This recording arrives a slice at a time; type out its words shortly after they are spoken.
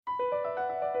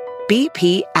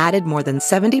BP added more than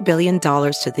 $70 billion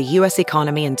to the U.S.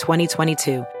 economy in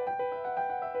 2022.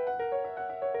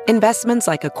 Investments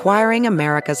like acquiring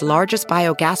America's largest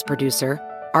biogas producer,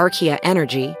 Archaea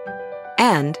Energy,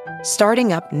 and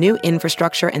starting up new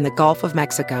infrastructure in the Gulf of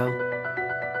Mexico.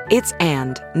 It's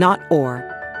and, not or.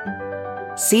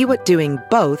 See what doing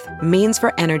both means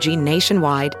for energy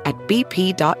nationwide at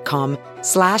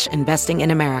bp.com/investing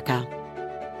in America.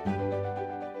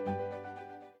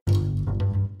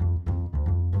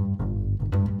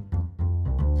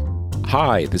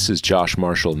 Hi, this is Josh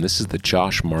Marshall, and this is the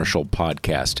Josh Marshall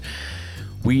Podcast.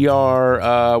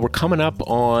 We're coming up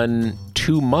on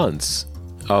 2 months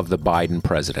of the Biden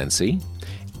presidency,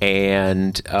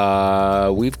 and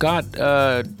we've got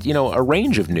a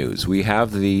range of news. We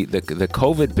have the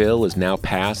COVID bill is now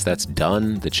passed. That's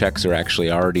done. The checks are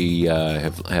actually already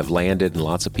have landed in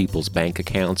lots of people's bank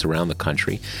accounts around the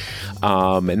country,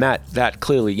 and that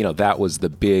clearly that was the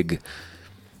big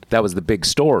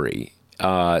story.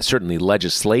 Certainly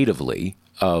legislatively,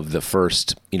 of the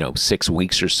first 6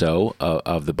 weeks or so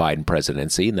of the Biden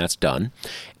presidency, and that's done.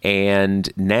 And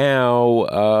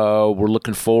now we're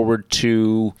looking forward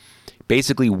to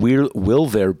basically will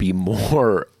there be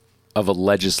more of a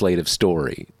legislative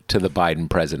story to the Biden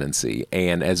presidency?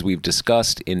 And as we've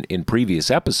discussed in previous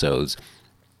episodes,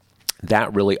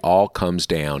 that really all comes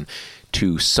down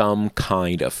to some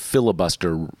kind of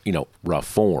filibuster,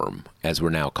 reform, as we're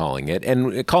now calling it,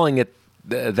 and calling it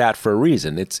that for a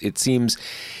reason. It seems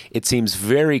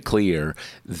very clear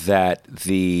that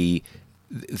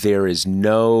there is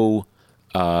no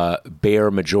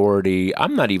bare majority.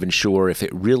 I'm not even sure if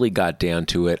it really got down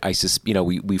to it.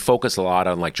 We focus a lot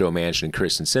on like Joe Manchin and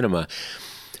Kyrsten Sinema,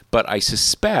 but I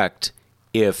suspect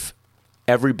if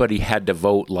everybody had to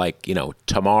vote like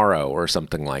tomorrow or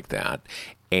something like that,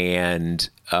 and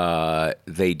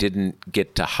they didn't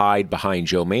get to hide behind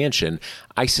Joe Manchin,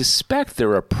 I suspect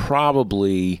there are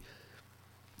probably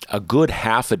a good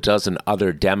half a dozen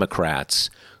other Democrats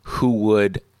who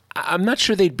would, I'm not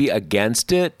sure they'd be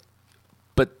against it,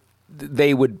 but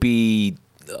they would be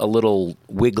a little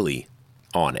wiggly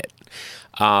on it.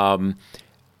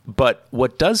 But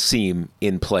what does seem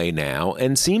in play now,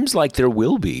 and seems like there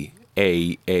will be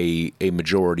a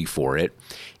majority for it,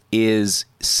 is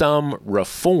some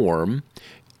reform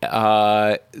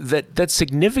that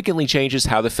significantly changes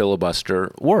how the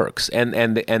filibuster works.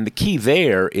 And the key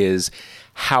there is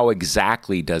how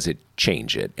exactly does it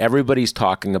change it? Everybody's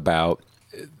talking about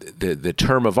the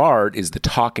term of art is the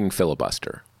talking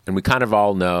filibuster. And we kind of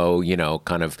all know,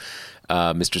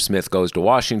 Mr. Smith goes to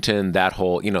Washington, that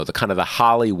whole, the kind of the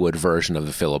Hollywood version of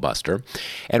the filibuster.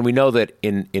 And we know that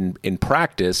in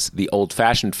practice, the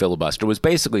old-fashioned filibuster was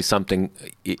basically something,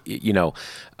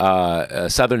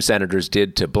 Southern senators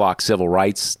did to block civil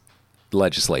rights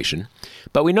legislation.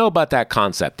 But we know about that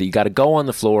concept, that you got to go on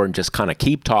the floor and just kind of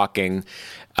keep talking.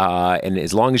 And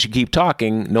as long as you keep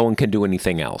talking, no one can do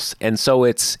anything else. And so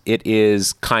it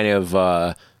is kind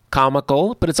of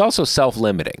comical, but it's also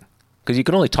self-limiting. Because you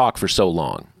can only talk for so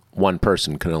long. One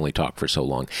person can only talk for so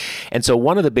long. And so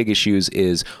one of the big issues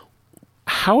is,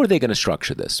 how are they going to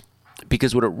structure this?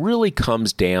 Because what it really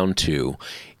comes down to,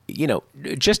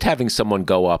 just having someone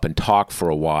go up and talk for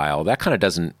a while, that kind of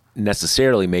doesn't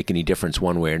necessarily make any difference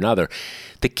one way or another.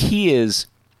 The key is,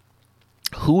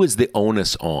 who is the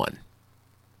onus on?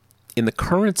 In the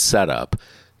current setup,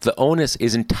 the onus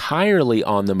is entirely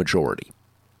on the majority.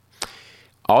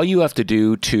 All you have to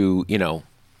do to,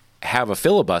 have a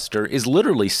filibuster is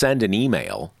literally send an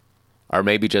email, or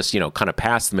maybe just kind of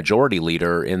pass the majority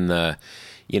leader in the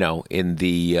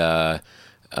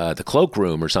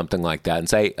cloakroom or something like that, and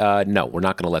say no, we're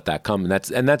not going to let that come, and that's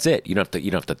it. You don't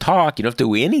have to talk, you don't have to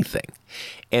do anything,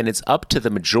 and it's up to the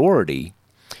majority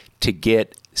to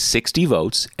get 60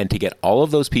 votes and to get all of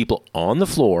those people on the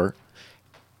floor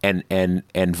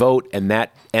and vote, and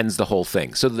that ends the whole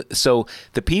thing. So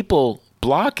the people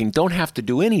blocking don't have to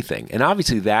do anything. And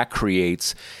obviously that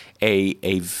creates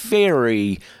a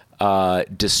very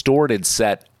distorted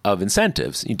set of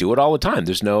incentives. You do it all the time.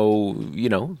 There's no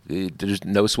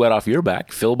sweat off your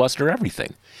back. Filibuster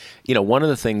everything. One of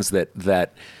the things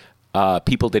that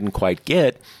people didn't quite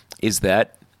get is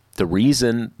that the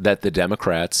reason that the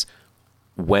Democrats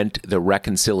went the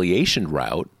reconciliation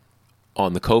route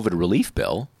on the COVID relief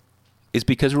bill is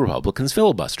because Republicans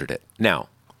filibustered it. Now,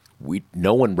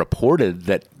 no one reported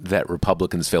that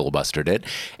Republicans filibustered it,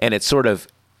 and it's sort of,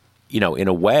 in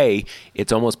a way,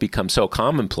 it's almost become so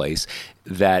commonplace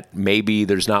that maybe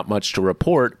there's not much to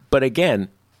report. But again,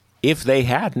 if they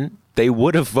hadn't, they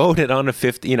would have voted on a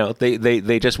fifth.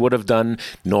 They just would have done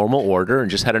normal order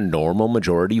and just had a normal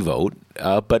majority vote.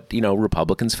 But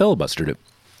Republicans filibustered it.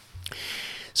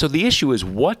 So the issue is,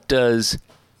 what does,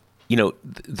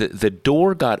 the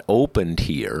door got opened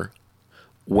here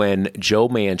when Joe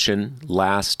Manchin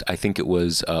I think it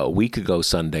was a week ago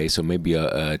Sunday, so maybe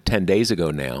 10 days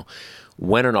ago now,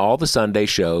 went on all the Sunday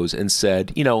shows and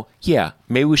said,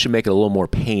 maybe we should make it a little more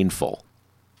painful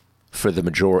for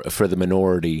the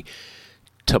minority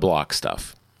to block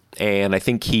stuff. And I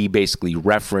think he basically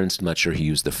referenced, I'm not sure he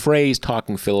used the phrase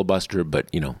talking filibuster, but,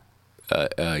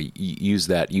 use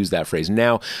that phrase.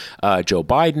 Now, Joe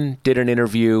Biden did an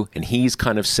interview, and he's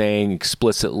kind of saying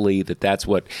explicitly that that's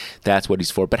what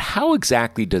he's for. But how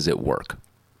exactly does it work?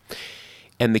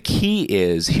 And the key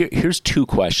is, here's two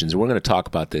questions. We're going to talk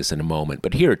about this in a moment,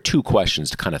 but here are two questions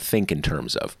to kind of think in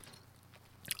terms of.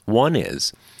 One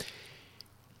is,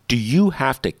 do you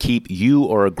have to keep, you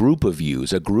or a group of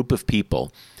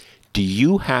people, do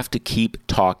you have to keep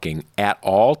talking at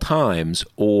all times,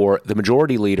 or the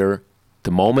majority leader,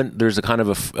 the moment there's a kind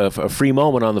of a free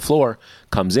moment on the floor,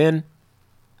 comes in,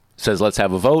 says, let's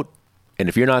have a vote, and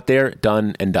if you're not there,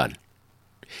 done and done?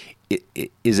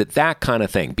 Is it that kind of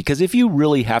thing? Because if you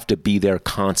really have to be there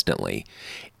constantly,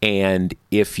 and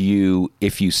if you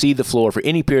see the floor for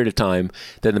any period of time,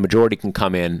 then the majority can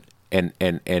come in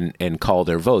and call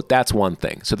their vote. That's one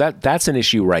thing. So that's an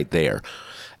issue right there,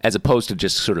 as opposed to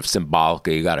just sort of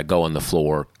symbolically, you got to go on the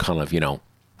floor kind of,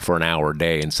 for an hour a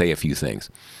day and say a few things.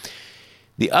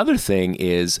 The other thing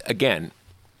is, again,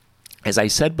 as I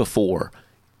said before,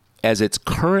 as it's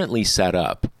currently set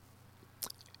up,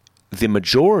 the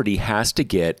majority has to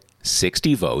get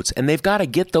 60 votes, and they've got to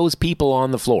get those people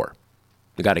on the floor.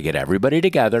 They've got to get everybody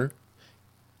together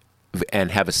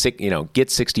and have get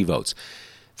 60 votes.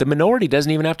 The minority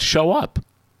doesn't even have to show up.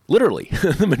 Literally,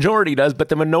 the majority does, but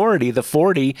the minority, the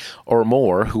 40 or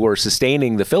more who are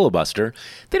sustaining the filibuster,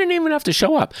 they didn't even have to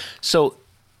show up. So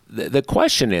the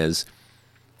question is,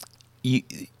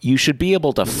 you should be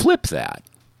able to flip that.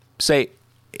 Say,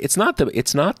 it's not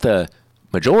the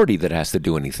majority that has to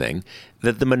do anything,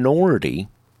 that the minority,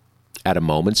 at a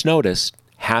moment's notice,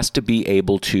 has to be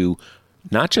able to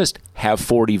not just have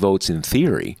 40 votes in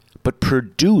theory, but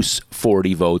produce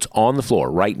 40 votes on the floor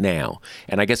right now.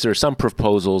 And I guess there are some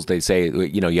proposals, they say,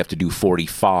 you have to do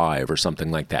 45 or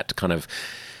something like that to kind of,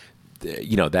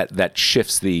 that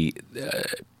shifts it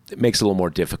makes it a little more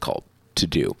difficult to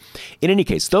do. In any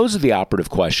case, those are the operative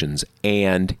questions.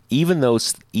 And even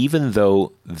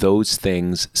though those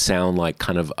things sound like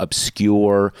kind of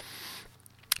obscure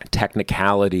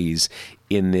technicalities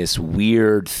in this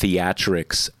weird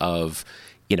theatrics of,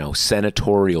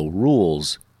 senatorial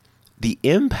rules, the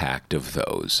impact of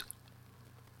those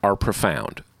are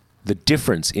profound. The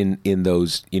difference in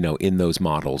those, in those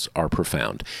models are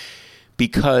profound.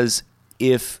 Because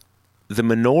if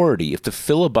the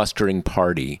filibustering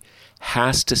party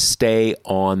has to stay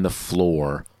on the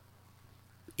floor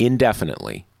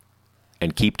indefinitely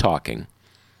and keep talking,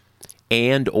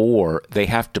 and or they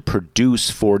have to produce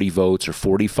 40 votes or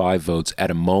 45 votes at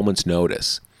a moment's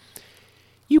notice,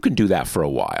 you can do that for a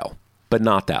while, but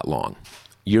not that long.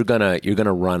 You're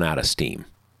gonna run out of steam.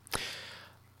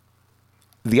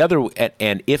 The other,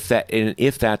 and if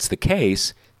that's the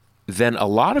case, then a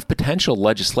lot of potential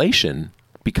legislation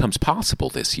becomes possible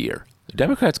this year. The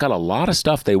Democrats got a lot of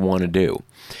stuff they want to do,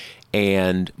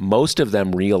 and most of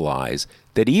them realize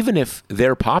that even if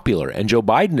they're popular, and Joe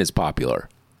Biden is popular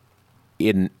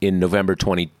in November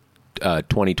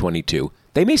 2022,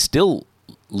 they may still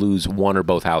lose one or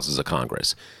both houses of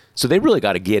Congress. So they really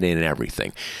got to get in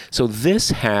everything. So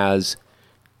this has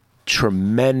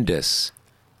tremendous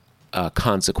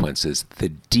consequences, the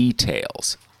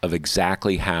details of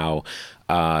exactly how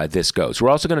this goes. We're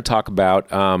also going to talk about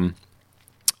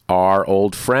our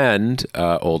old friend,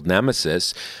 old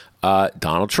nemesis,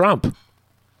 Donald Trump.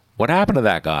 What happened to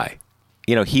that guy?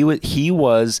 He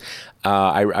was.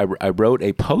 I wrote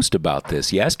a post about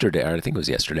this yesterday, or I think it was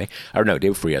yesterday, or no, day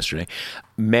before yesterday.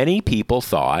 Many people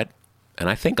thought, and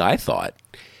I think I thought,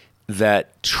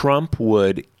 that Trump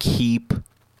would keep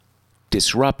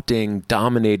disrupting,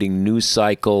 dominating news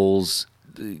cycles,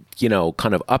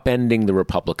 kind of upending the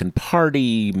Republican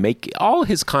Party, make all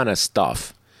his kind of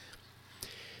stuff.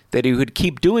 That he would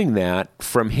keep doing that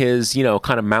from his,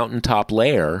 kind of mountaintop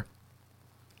lair,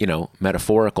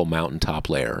 metaphorical mountaintop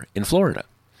lair in Florida.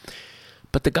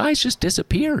 But the guy's just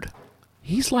disappeared.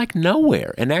 He's like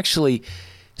nowhere. And actually,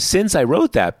 since I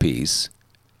wrote that piece,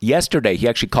 yesterday he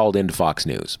actually called into Fox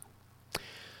News.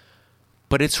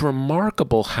 But it's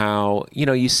remarkable how,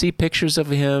 you see pictures of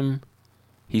him.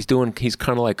 He's kind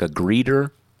of like a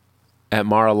greeter at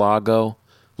Mar-a-Lago.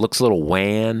 Looks a little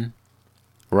wan,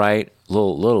 right?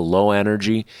 Little low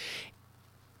energy.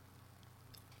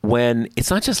 When it's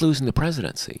not just losing the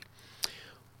presidency.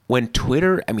 when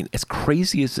Twitter, I mean, as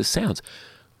crazy as this sounds,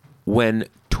 when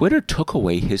Twitter took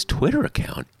away his Twitter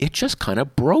account, it just kind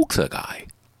of broke the guy.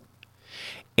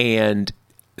 And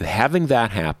having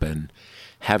that happen,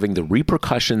 having the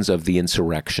repercussions of the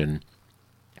insurrection,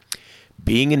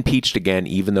 being impeached again,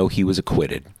 even though he was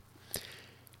acquitted,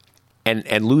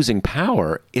 and losing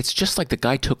power, it's just like the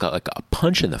guy took a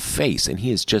punch in the face, and he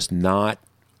has just not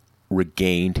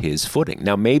regained his footing.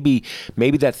 Now, maybe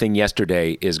that thing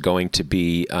yesterday is going to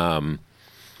be,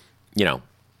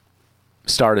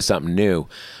 start of something new,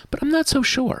 but I'm not so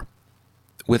sure.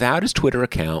 Without his Twitter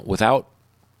account, without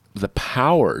the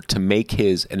power to make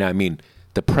his, and I mean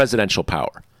the presidential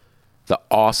power, the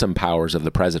awesome powers of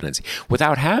the presidency,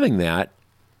 without having that,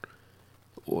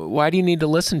 why do you need to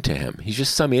listen to him? He's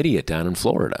just some idiot down in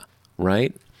Florida,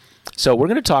 right? So we're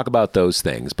going to talk about those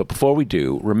things. But before we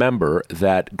do, remember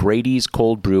that Grady's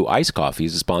Cold Brew Iced Coffee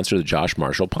is a sponsor of the Josh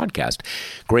Marshall podcast.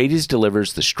 Grady's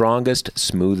delivers the strongest,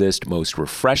 smoothest, most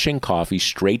refreshing coffee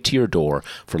straight to your door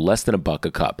for less than $1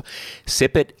 a cup.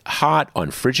 Sip it hot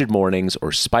on frigid mornings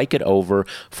or spike it over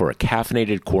for a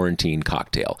caffeinated quarantine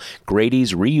cocktail.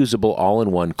 Grady's reusable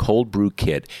all-in-one cold brew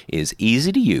kit is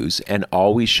easy to use and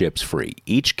always ships free.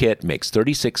 Each kit makes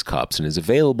 36 cups and is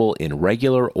available in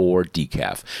regular or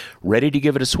decaf. Ready to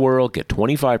give it a swirl? Get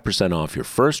 25% off your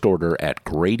first order at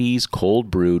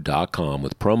Grady'sColdBrew.com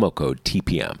with promo code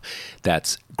TPM.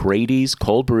 That's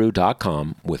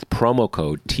Grady'sColdBrew.com with promo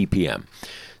code TPM.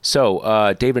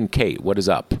 So, David and Kate, what is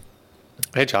up?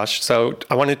 Hey, Josh. So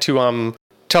I wanted to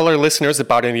tell our listeners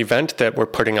about an event that we're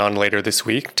putting on later this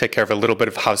week. Take care of a little bit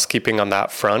of housekeeping on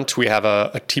that front. We have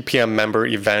a TPM member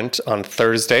event on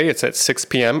Thursday. It's at 6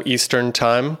 p.m. Eastern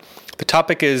Time. The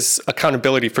topic is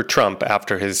accountability for Trump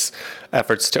after his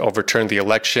efforts to overturn the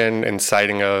election,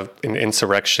 inciting an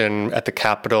insurrection at the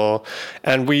Capitol.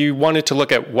 And we wanted to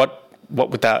look at what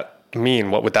would that mean?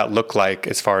 What would that look like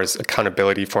as far as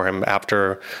accountability for him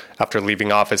after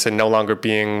leaving office and no longer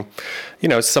being,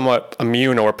 somewhat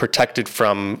immune or protected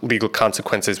from legal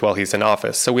consequences while he's in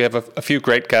office? So we have a few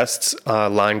great guests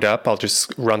lined up. I'll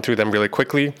just run through them really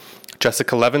quickly.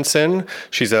 Jessica Levinson,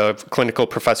 she's a clinical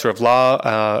professor of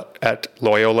law at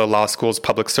Loyola Law School's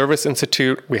Public Service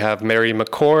Institute. We have Mary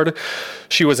McCord.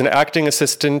 She was an acting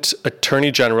assistant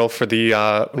attorney general for the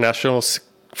National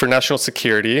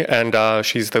Security, and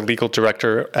she's the legal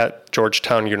director at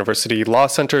Georgetown University Law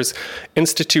Center's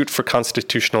Institute for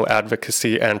Constitutional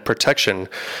Advocacy and Protection.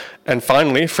 And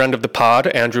finally, friend of the pod,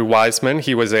 Andrew Wiseman.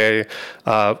 He was a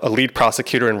lead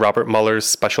prosecutor in Robert Mueller's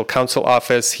special counsel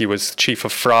office. He was chief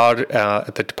of fraud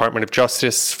at the Department of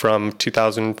Justice from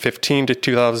 2015 to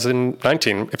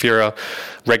 2019. If you're a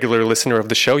regular listener of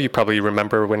the show, you probably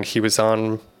remember when he was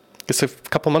on just a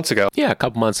couple months ago. Yeah, a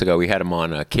couple months ago, we had him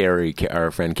on. Carrie, our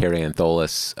friend Carrie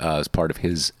Antholis, as part of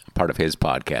his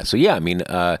podcast. So yeah, I mean,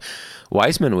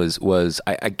 Wiseman was.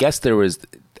 I guess there was.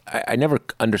 I never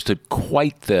understood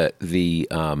quite the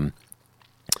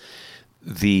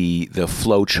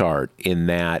flow chart in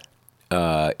that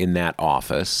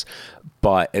office,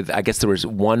 but I guess there was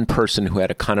one person who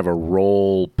had a kind of a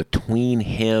role between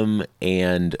him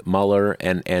and Mueller,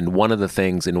 and one of the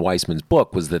things in Wiseman's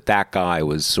book was that guy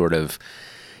was sort of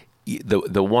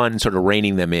the one sort of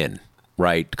reining them in,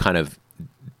 right? Kind of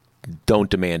don't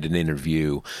demand an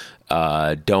interview,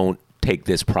 don't take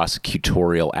this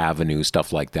prosecutorial avenue,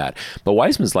 stuff like that. But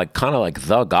Wiseman's kind of like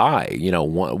the guy,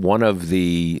 one of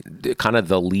the kind of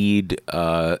the lead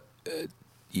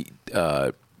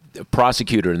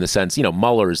prosecutor in the sense,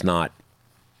 Mueller is not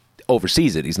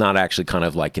oversees it. He's not actually kind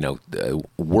of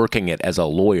working it as a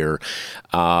lawyer.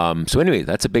 So anyway,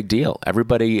 that's a big deal.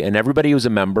 Everybody who's a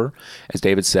member, as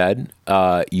David said,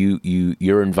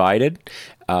 you're invited.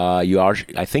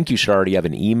 I think you should already have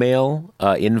an email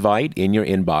invite in your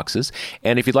inboxes.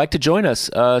 And if you'd like to join us,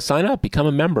 sign up, become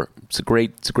a member. It's a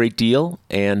great deal,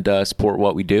 and support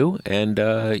what we do. And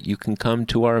you can come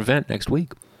to our event next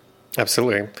week.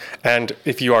 Absolutely. And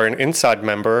if you are an inside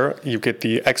member, you get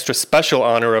the extra special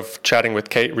honor of chatting with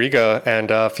Kate Riga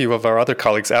and a few of our other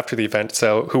colleagues after the event.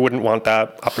 So who wouldn't want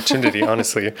that opportunity,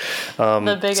 honestly?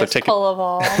 The biggest pull of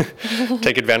all.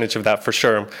 Take advantage of that for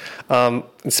sure.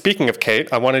 Speaking of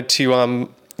Kate, I wanted to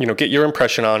get your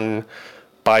impression on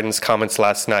Biden's comments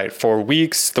last night. For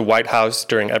weeks, the White House,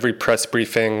 during every press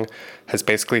briefing, has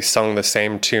basically sung the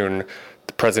same tune.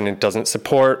 The president doesn't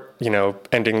support,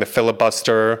 ending the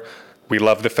filibuster. We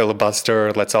love the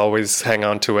filibuster. Let's always hang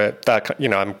on to it. That,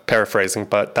 I'm paraphrasing,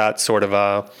 but that sort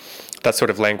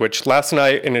of language. Last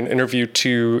night, in an interview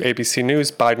to ABC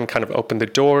News, Biden kind of opened the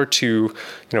door to,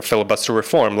 filibuster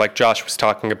reform, like Josh was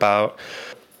talking about.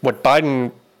 What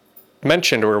Biden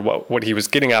mentioned, or what he was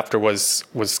getting after was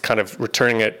kind of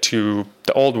returning it to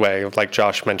the old way of, like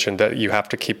Josh mentioned, that you have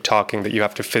to keep talking, that you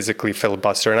have to physically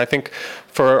filibuster. And I think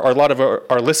for a lot of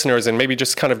our listeners, and maybe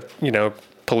just kind of,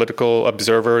 political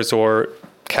observers or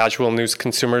casual news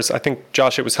consumers, I think,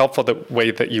 Josh, it was helpful the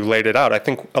way that you laid it out. I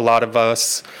think a lot of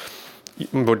us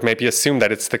would maybe assume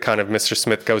that it's the kind of Mr.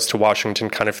 Smith goes to Washington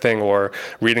kind of thing, or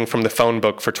reading from the phone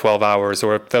book for 12 hours,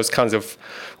 or those kinds of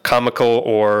comical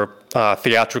or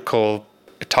theatrical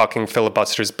talking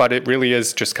filibusters. But it really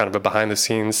is just kind of a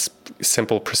behind-the-scenes,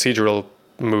 simple procedural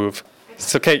move.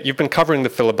 So, Kate, you've been covering the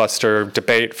filibuster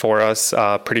debate for us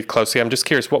pretty closely. I'm just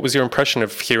curious, what was your impression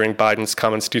of hearing Biden's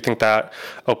comments? Do you think that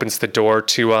opens the door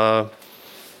to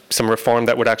some reform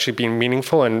that would actually be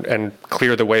meaningful and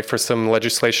clear the way for some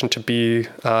legislation to be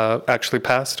actually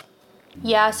passed?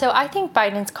 Yeah, so I think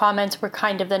Biden's comments were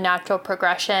kind of the natural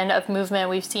progression of movement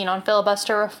we've seen on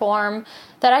filibuster reform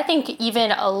that I think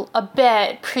even a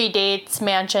bit predates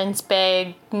Manchin's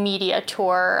big media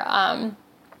tour.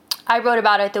 I wrote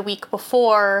about it the week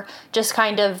before, just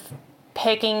kind of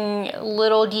picking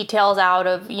little details out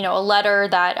of, a letter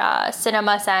that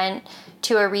Sinema sent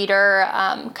to a reader,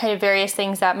 kind of various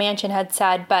things that Manchin had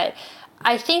said. But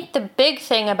I think the big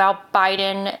thing about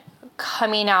Biden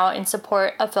coming out in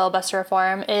support of filibuster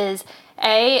reform is,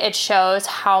 it shows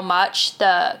how much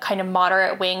the kind of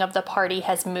moderate wing of the party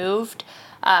has moved.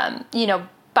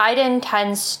 Biden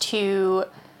tends to,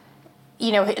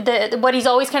 what he's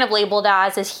always kind of labeled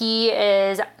as is he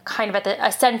is kind of at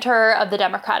a center of the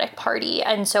Democratic Party.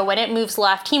 And so when it moves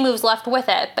left, he moves left with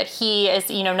it, but he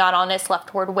is, not on its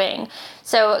leftward wing.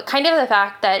 So kind of the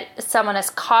fact that someone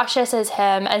as cautious as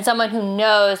him and someone who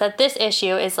knows that this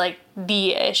issue is like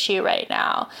the issue right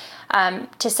now,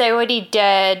 to say what he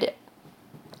did,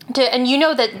 and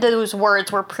that those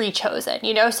words were pre-chosen,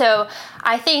 so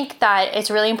I think that it's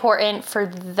really important for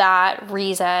that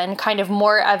reason, kind of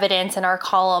more evidence in our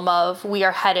column of we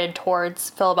are headed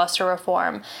towards filibuster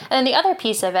reform. And then the other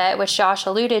piece of it, which Josh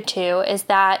alluded to, is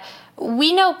that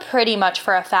we know pretty much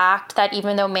for a fact that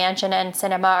even though Manchin and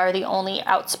Sinema are the only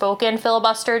outspoken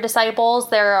filibuster disciples,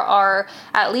 there are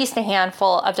at least a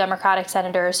handful of Democratic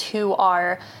senators who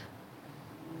are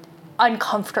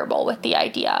uncomfortable with the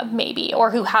idea, maybe,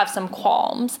 or who have some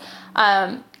qualms.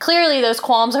 Clearly, those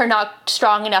qualms are not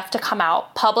strong enough to come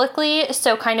out publicly.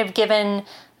 So kind of given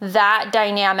that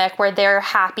dynamic where they're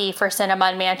happy for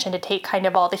Sinema and Manchin to take kind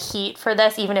of all the heat for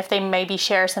this, even if they maybe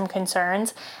share some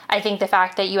concerns, I think the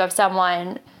fact that you have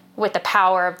someone with the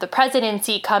power of the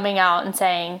presidency coming out and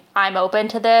saying, I'm open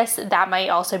to this, that might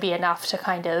also be enough to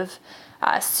kind of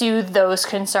soothe those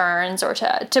concerns, or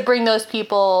to bring those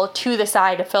people to the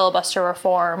side of filibuster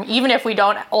reform, even if we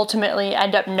don't ultimately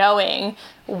end up knowing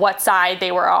what side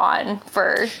they were on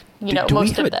for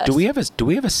most of this. Do we have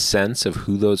a sense of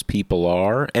who those people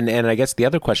are? And I guess the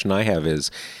other question I have is,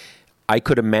 I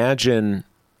could imagine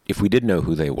if we did know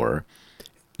who they were,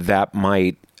 that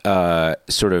might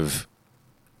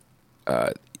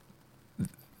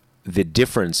the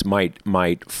difference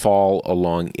might fall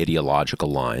along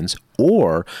ideological lines,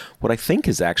 or what I think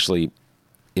is actually,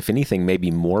 if anything, maybe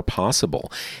more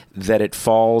possible, that it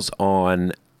falls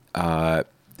on,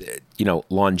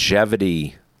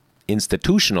 longevity,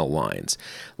 institutional lines.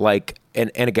 Like,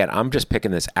 and again, I'm just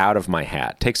picking this out of my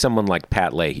hat. Take someone like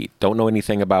Pat Leahy. Don't know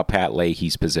anything about Pat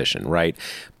Leahy's position, right?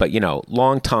 But,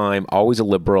 long time, always a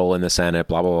liberal in the Senate,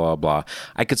 blah, blah, blah, blah.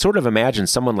 I could sort of imagine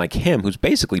someone like him who's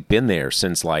basically been there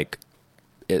since, like,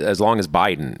 as long as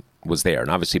Biden was there. And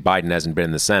obviously Biden hasn't been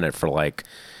in the Senate for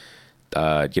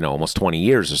almost 20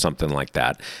 years or something like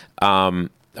that. A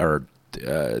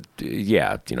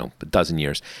dozen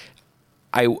years.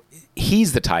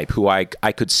 He's the type who I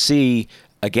could see,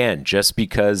 again, just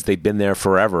because they've been there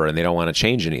forever and they don't want to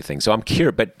change anything. So I'm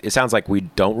curious, but it sounds like we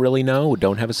don't really know, we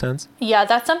don't have a sense. Yeah,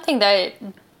 that's something that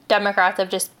Democrats have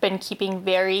just been keeping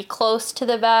very close to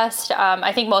the vest.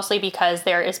 I think mostly because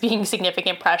there is being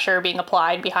significant pressure being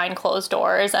applied behind closed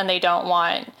doors, and they don't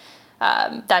want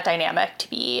that dynamic to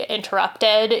be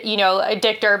interrupted.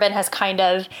 Dick Durbin has kind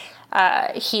of,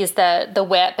 he's the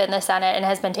whip in the Senate and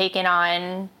has been taking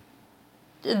on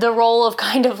the role of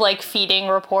kind of like feeding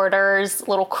reporters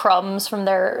little crumbs from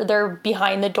their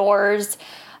behind the doors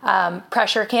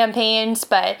pressure campaigns.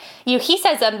 But he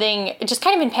said something just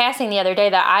kind of in passing the other day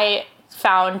that I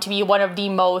found to be one of the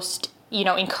most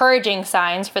encouraging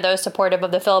signs for those supportive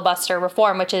of the filibuster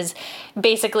reform, which is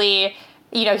basically,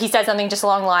 he said something just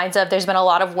along the lines of, there's been a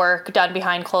lot of work done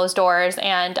behind closed doors,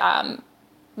 and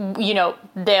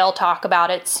they'll talk about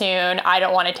it soon. I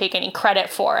don't want to take any credit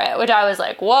for it, which I was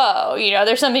like, whoa,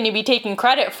 there's something to be taking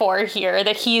credit for here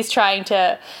that he's trying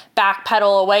to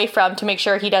backpedal away from to make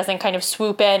sure he doesn't kind of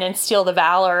swoop in and steal the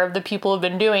valor of the people who've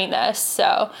been doing this.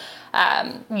 So,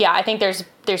 I think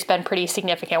there's been pretty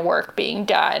significant work being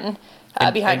done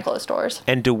behind closed doors.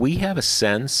 And do we have a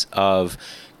sense of,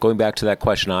 going back to that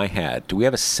question I had, do we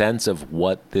have a sense of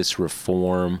what this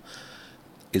reform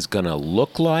is going to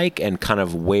look like and kind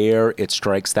of where it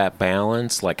strikes that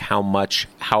balance, like how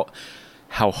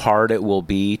hard it will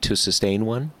be to sustain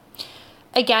one?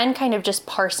 Again, kind of just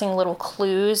parsing little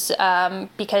clues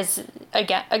because,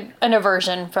 again, an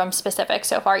aversion from specifics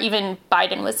so far. Even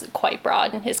Biden was quite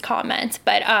broad in his comments.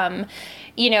 But,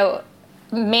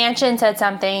 Manchin said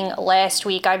something last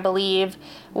week, I believe,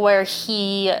 where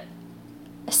he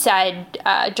said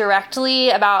directly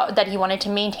about that he wanted to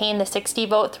maintain the 60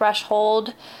 vote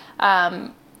threshold,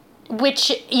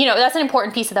 which, that's an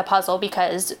important piece of the puzzle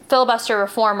because filibuster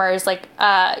reformers,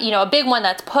 a big one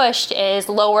that's pushed is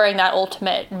lowering that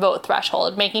ultimate vote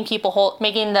threshold, making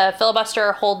the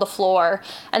filibuster hold the floor.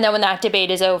 And then when that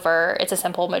debate is over, it's a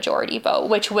simple majority vote,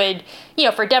 which would,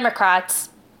 for Democrats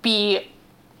be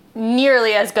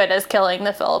nearly as good as killing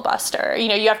the filibuster.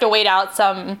 You have to wait out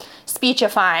some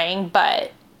speechifying,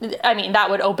 but that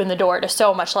would open the door to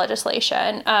so much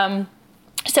legislation.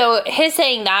 So his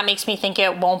saying that makes me think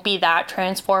it won't be that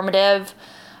transformative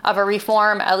of a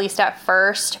reform, at least at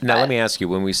first. Now, let me ask you,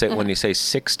 when you say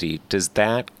 60, does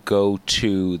that go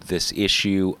to this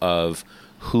issue of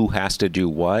who has to do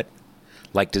what?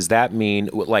 Like, does that mean,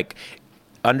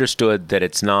 understood that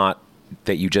it's not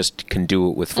that you just can do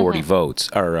it with 40 votes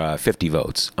or 50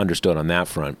 votes, understood on that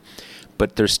front.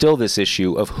 But there's still this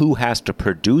issue of who has to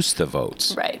produce the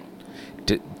votes. Right.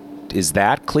 Is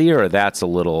that clear or that's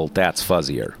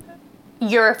fuzzier?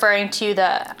 You're referring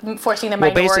to forcing the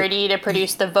minority to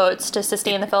produce the votes to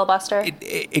sustain the filibuster?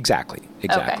 Exactly.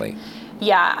 Okay.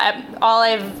 Yeah.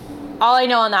 All I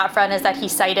know on that front is that he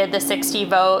cited the 60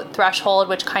 vote threshold,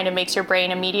 which kind of makes your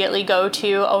brain immediately go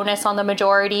to onus on the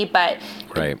majority. But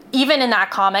even in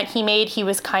that comment he made, he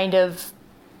was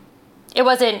it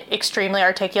wasn't extremely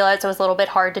articulate, so it was a little bit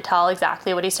hard to tell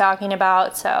exactly what he's talking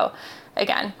about. So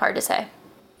again, hard to say.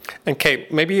 And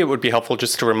Kate, maybe it would be helpful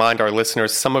just to remind our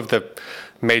listeners some of the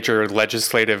major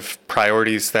legislative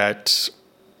priorities that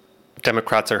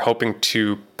Democrats are hoping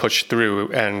to push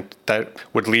through and that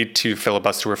would lead to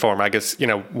filibuster reform. I guess,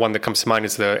 one that comes to mind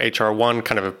is the H.R. 1,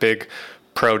 kind of a big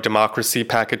pro-democracy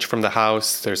package from the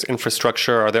House. There's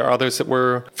infrastructure. Are there others that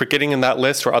we're forgetting in that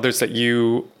list or others that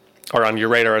you are on your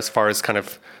radar as far as kind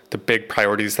of the big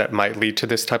priorities that might lead to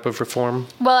this type of reform?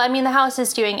 Well, the House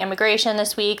is doing immigration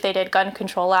this week. They did gun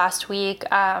control last week.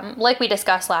 Like we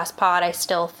discussed last pod, I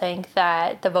still think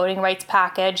that the voting rights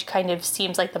package kind of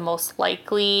seems like the most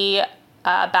likely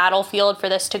battlefield for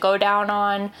this to go down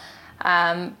on.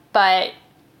 But,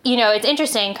 it's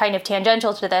interesting, kind of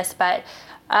tangential to this, but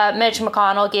Mitch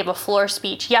McConnell gave a floor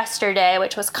speech yesterday,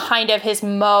 which was kind of his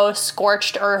most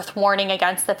scorched earth warning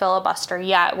against the filibuster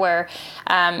yet, where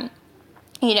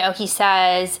he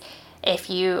says,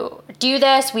 if you do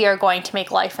this, we are going to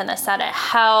make life in the Senate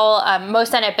hell.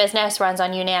 Most Senate business runs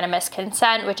on unanimous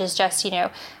consent, which is just,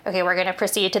 okay, we're going to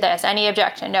proceed to this. Any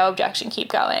objection? No objection, keep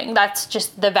going. That's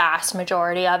just the vast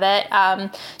majority of it.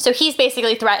 So he's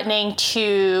basically threatening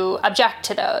to object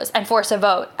to those and force a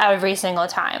vote every single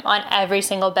time on every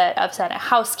single bit of Senate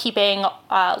housekeeping,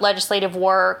 legislative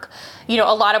work.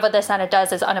 A lot of what the Senate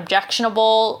does is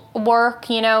unobjectionable work,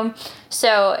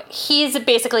 So he's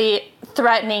basically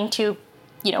threatening to,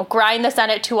 grind the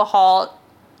Senate to a halt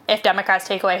if Democrats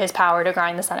take away his power to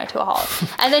grind the Senate to a halt.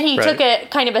 And then he took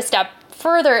it kind of a step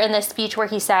further in this speech where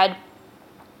he said,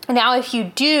 now if you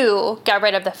do get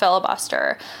rid of the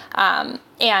filibuster and,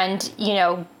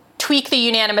 tweak the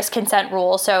unanimous consent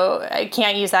rule, so I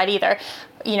can't use that either,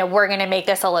 we're going to make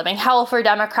this a living hell for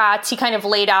Democrats. He kind of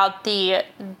laid out the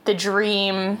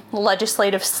dream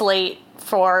legislative slate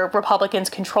for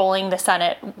Republicans controlling the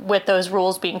Senate with those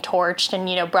rules being torched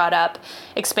and, brought up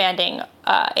expanding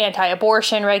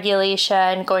anti-abortion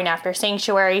regulation, going after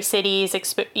sanctuary cities,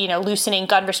 loosening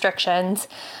gun restrictions,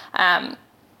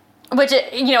 which,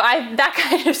 that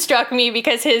kind of struck me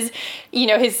because his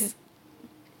the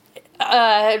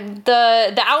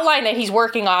outline that he's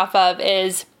working off of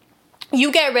is, you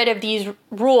get rid of these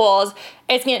rules,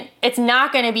 it's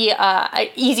not going to be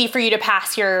easy for you to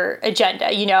pass your agenda.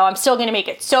 I'm still going to make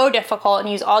it so difficult and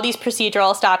use all these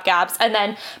procedural stopgaps.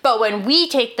 But when we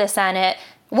take the Senate,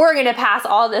 we're going to pass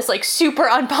all this like super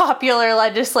unpopular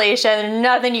legislation and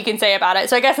nothing you can say about it.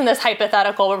 So I guess in this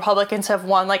hypothetical, Republicans have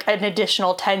won like an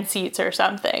additional 10 seats or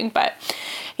something. But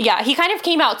yeah, he kind of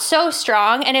came out so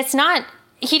strong, and this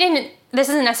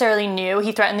isn't necessarily new.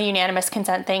 He threatened the unanimous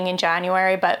consent thing in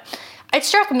January, but it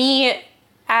struck me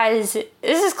as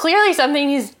this is clearly something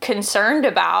he's concerned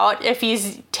about if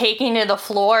he's taking to the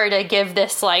floor to give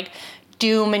this like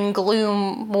doom and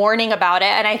gloom warning about it.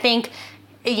 And I think,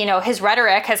 his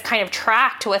rhetoric has kind of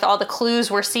tracked with all the clues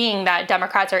we're seeing that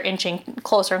Democrats are inching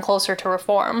closer and closer to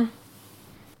reform.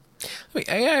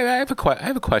 I have a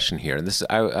question here, and this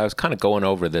I was kind of going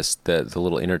over this the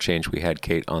little interchange we had,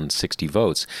 Kate, on 60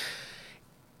 votes.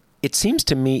 It seems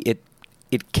to me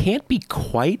it can't be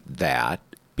quite that,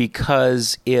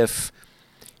 because if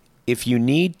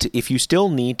you still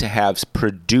need to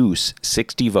produce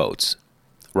 60 votes,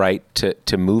 right,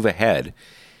 to move ahead,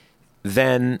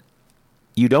 then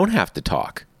you don't have to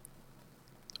talk,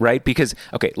 right? Because,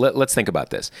 okay, let's think about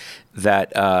this.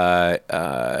 That,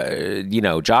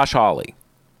 Josh Hawley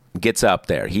gets up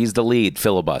there. He's the lead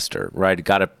filibuster, right?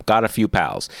 Got a few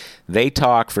pals. They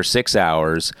talk for 6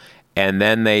 hours, and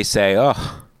then they say,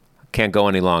 oh, can't go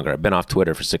any longer. I've been off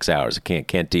Twitter for 6 hours. I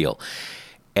can't deal.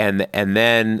 And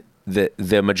then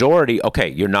the majority, okay,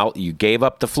 you gave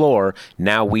up the floor.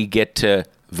 Now we get to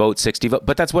vote 60 votes.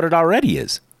 But that's what it already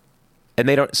is. And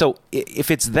they don't. So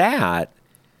if it's that,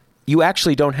 you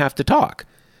actually don't have to talk,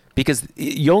 because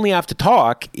you only have to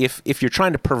talk if you're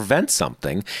trying to prevent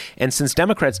something. And since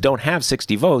Democrats don't have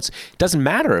 60 votes, it doesn't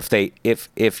matter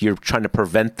if you're trying to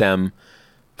prevent them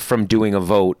from doing a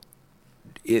vote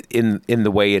in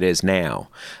the way it is now.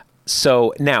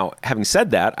 So now, having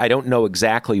said that, I don't know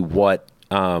exactly what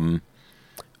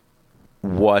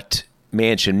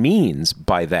Manchin means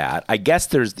by that. I guess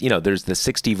there's the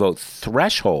 60 vote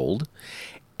threshold,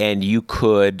 and you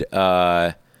could,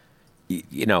 as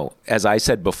I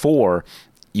said before,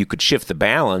 you could shift the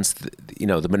balance.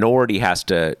 The minority has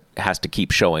to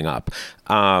keep showing up.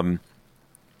 But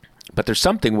there's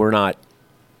something we're not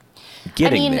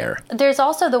getting there. There's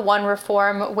also the one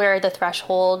reform where the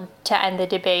threshold to end the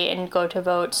debate and go to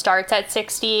vote starts at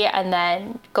 60 and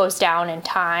then goes down in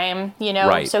time,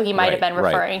 Right, so he might have been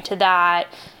referring to that.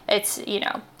 It's,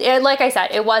 like I said,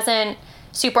 it wasn't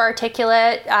super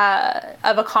articulate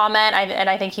of a comment, and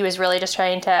I think he was really just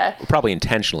trying to, probably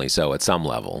intentionally so at some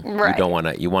level. Right.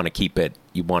 You want to keep it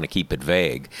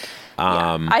vague.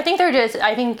 I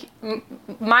think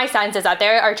my sense is that they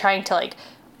are trying to like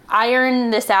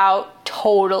iron this out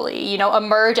totally,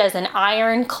 emerge as an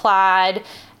ironclad,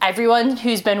 everyone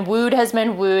who's been wooed has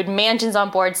been wooed, Manchin's on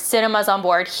board, Sinema's on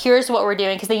board, here's what we're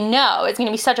doing, because they know it's going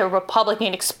to be such a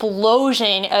Republican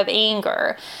explosion of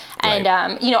anger. Right.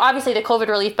 And, obviously the COVID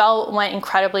relief bill went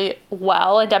incredibly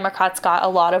well, and Democrats got a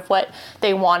lot of what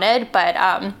they wanted, but,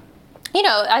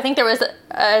 I think there was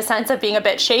a sense of being a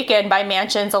bit shaken by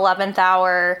Manchin's 11th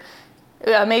hour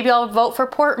maybe I'll vote for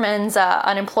Portman's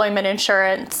unemployment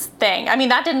insurance thing. I mean,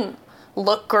 that didn't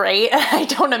look great. I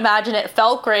don't imagine it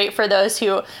felt great for those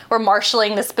who were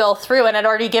marshaling this bill through and had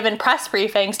already given press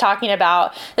briefings talking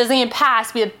about this thing in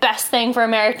pass be the best thing for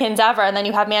Americans ever. And then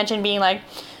you have Manchin being like,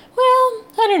 well,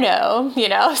 I don't know,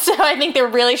 So I think they're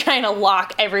really trying to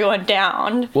lock everyone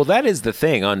down. Well, that is the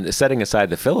thing on setting aside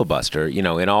the filibuster,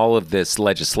 in all of this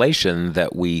legislation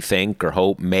that we think or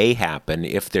hope may happen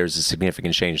if there's a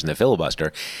significant change in the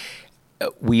filibuster.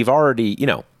 We've already,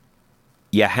 you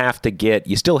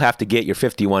still have to get your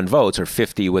 51 votes or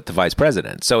 50 with the vice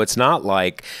president. So it's not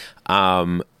like,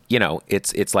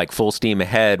 it's like full steam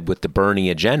ahead with the Bernie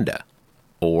agenda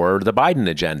or the Biden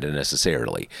agenda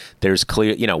necessarily. There's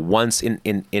clear, once in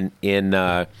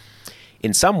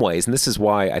some ways, and this is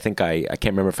why I think I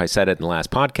can't remember if I said it in the last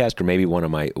podcast or maybe one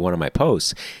of my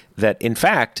posts, that in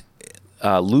fact,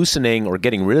 loosening or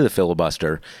getting rid of the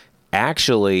filibuster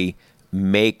actually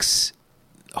makes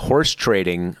horse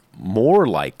trading more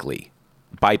likely,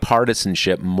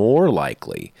 bipartisanship more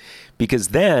likely, because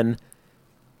then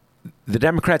the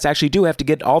Democrats actually do have to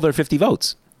get all their 50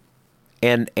 votes.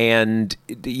 And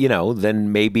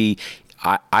then maybe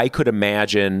I could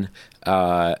imagine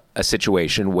a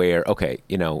situation where,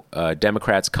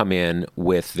 Democrats come in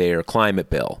with their climate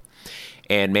bill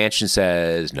and Manchin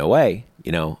says, no way,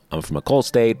 I'm from a coal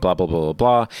state, blah, blah, blah, blah,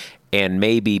 blah. And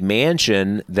maybe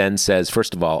Manchin then says,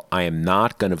 first of all, I am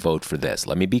not going to vote for this.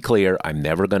 Let me be clear. I'm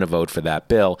never going to vote for that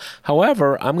bill.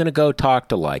 However, I'm going to go talk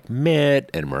to like Mitt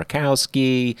and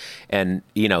Murkowski and,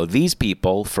 these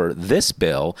people for this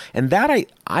bill. And that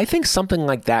I think something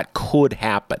like that could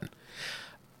happen.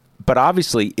 But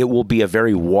obviously, it will be a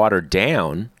very watered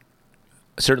down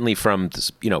certainly from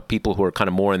people who are kind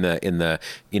of more in the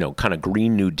kind of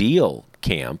Green New Deal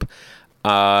camp,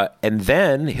 and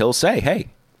then he'll say, "Hey,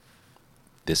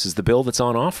 this is the bill that's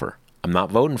on offer. I'm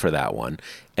not voting for that one."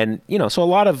 And so a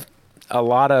lot of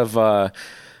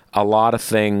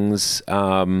things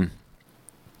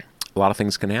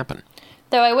can happen.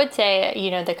 Though I would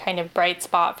say, the kind of bright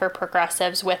spot for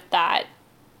progressives with that,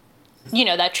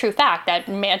 that true fact that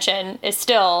Manchin is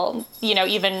still,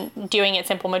 even doing it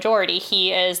simple majority,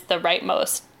 he is the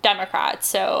rightmost Democrat.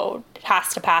 So it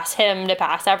has to pass him to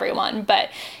pass everyone. But,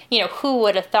 who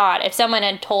would have thought if someone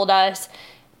had told us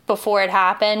before it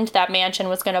happened that Manchin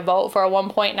was going to vote for a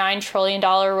 $1.9 trillion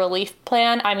relief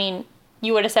plan? I mean,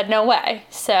 you would have said no way.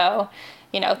 So,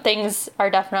 things are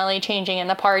definitely changing in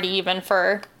the party, even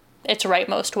for its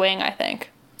rightmost wing, I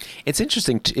think. It's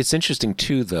interesting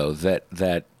too, though,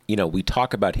 that we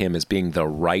talk about him as being the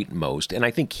rightmost, and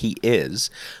I think he is,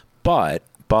 but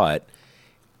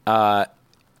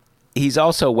he's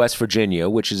also West Virginia,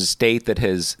 which is a state that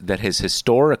has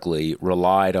historically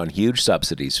relied on huge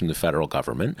subsidies from the federal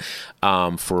government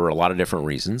for a lot of different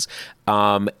reasons.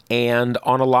 And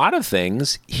on a lot of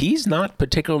things, he's not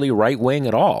particularly right wing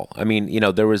at all. I mean,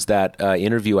 there was that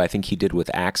interview I think he did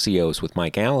with Axios with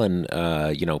Mike Allen,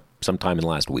 sometime in the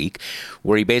last week,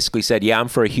 where he basically said, "Yeah, I'm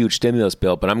for a huge stimulus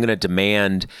bill, but I'm going to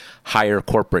demand higher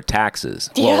corporate taxes."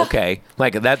 Yeah. Well, okay,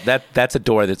 like that's a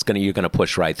door you're going to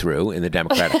push right through in the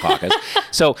Democratic caucus.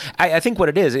 So I think what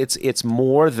it is, it's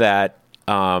more that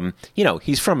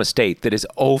he's from a state that is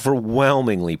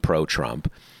overwhelmingly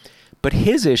pro-Trump, but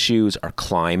his issues are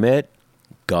climate,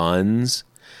 guns,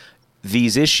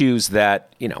 these issues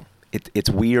that it's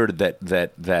weird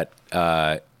that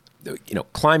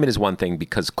climate is one thing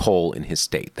because coal in his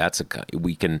state.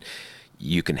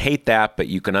 You can hate that, but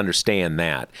you can understand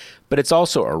that. But it's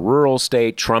also a rural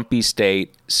state, Trumpy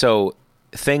state. So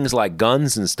things like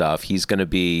guns and stuff, he's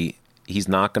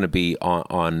not going to be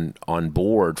on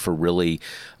board for really,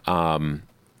 for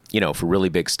really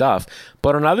big stuff.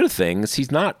 But on other things, he's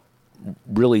not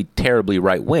really terribly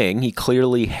right wing. He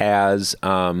clearly has,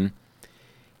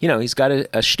 he's got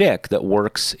a shtick that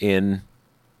works in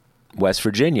West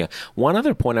Virginia. One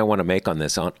other point I want to make on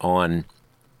this, on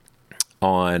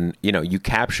you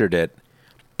captured it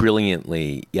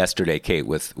brilliantly yesterday, Kate,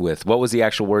 with what was the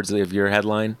actual words of your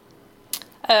headline?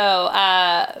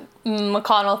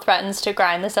 McConnell threatens to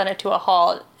grind the Senate to a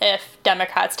halt if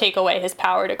Democrats take away his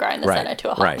power to grind the Senate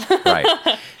to a halt. Right.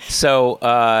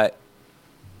 So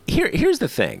here's the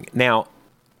thing. Now,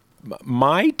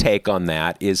 my take on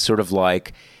that is sort of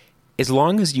like, because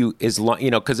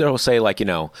they'll say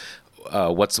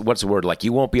what's the word? Like,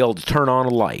 you won't be able to turn on a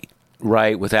light,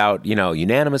 right, without,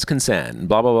 unanimous consent,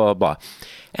 blah, blah, blah, blah.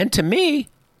 And to me,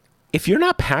 if you're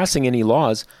not passing any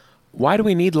laws, why do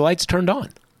we need the lights turned on?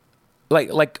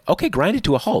 Like, okay, grind it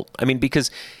to a halt. I mean, because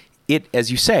it,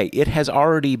 as you say, it has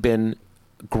already been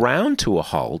ground to a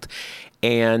halt.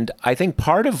 And I think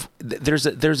part of, there's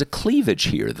a cleavage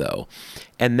here, though.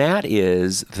 And that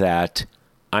is that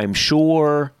I'm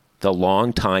sure the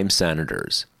longtime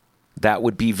senators, that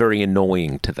would be very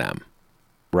annoying to them,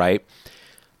 right?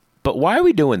 But why are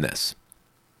we doing this?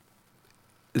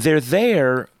 They're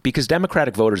there because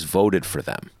Democratic voters voted for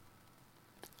them.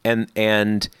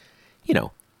 And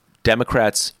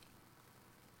Democrats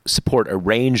support a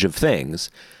range of things,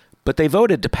 but they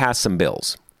voted to pass some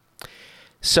bills.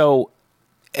 So,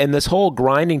 and this whole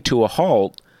grinding to a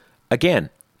halt, again,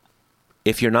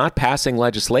 if you're not passing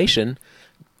legislation,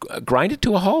 grind it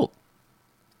to a halt.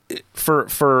 For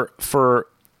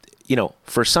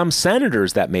some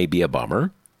senators, that may be a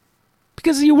bummer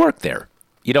because you work there.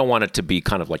 You don't want it to be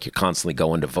kind of like you're constantly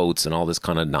going to votes and all this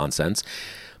kind of nonsense.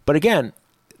 But again,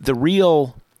 the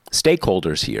real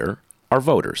stakeholders here are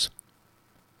voters.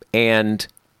 And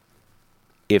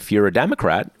if you're a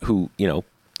Democrat who,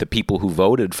 the people who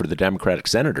voted for the Democratic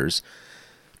senators,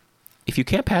 if you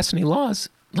can't pass any laws,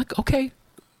 like, okay,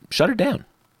 shut it down.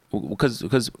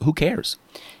 Because who cares?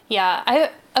 Yeah, I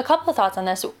have a couple of thoughts on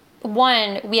this.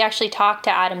 One, we actually talked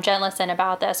to Adam Jentlison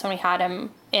about this when we had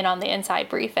him in on the Inside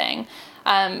Briefing,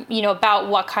 about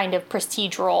what kind of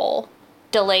procedural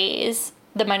delays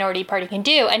the minority party can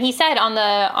do. And he said on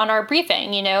our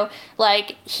briefing,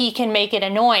 he can make it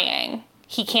annoying.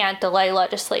 He can't delay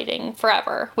legislating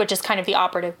forever, which is kind of the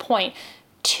operative point.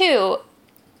 Two,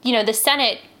 the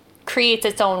Senate creates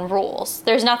its own rules.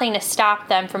 There's nothing to stop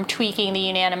them from tweaking the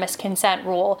unanimous consent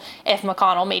rule if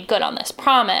McConnell made good on this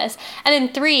promise. And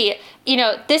then 3,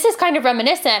 this is kind of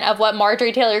reminiscent of what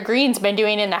Marjorie Taylor Greene's been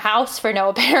doing in the House for no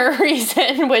apparent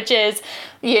reason, which is,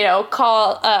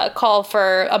 call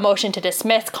for a motion to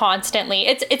dismiss constantly.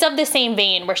 It's of the same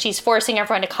vein where she's forcing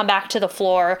everyone to come back to the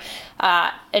floor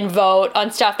and vote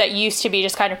on stuff that used to be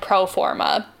just kind of pro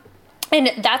forma.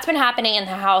 And that's been happening in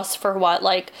the House for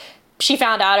she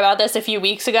found out about this a few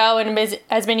weeks ago and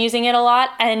has been using it a lot.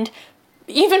 And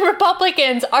even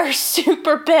Republicans are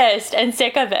super pissed and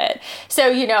sick of it.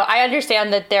 So, I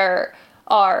understand that there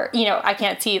are, I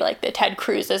can't see the Ted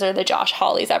Cruz's or the Josh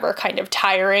Hawleys ever kind of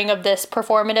tiring of this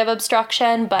performative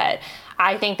obstruction, but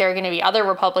I think there are going to be other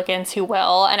Republicans who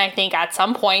will. And I think at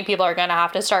some point people are going to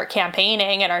have to start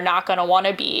campaigning and are not going to want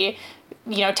to be,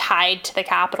 tied to the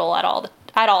Capitol at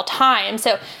all times.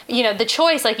 So, the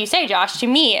choice, like you say, Josh, to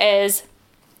me is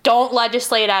don't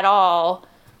legislate at all.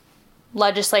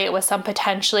 Legislate with some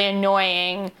potentially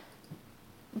annoying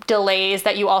delays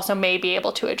that you also may be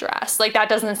able to address. That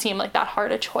doesn't seem like that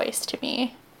hard a choice to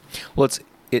me. Well,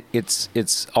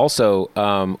 it's also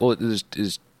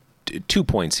there's 2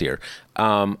 points here.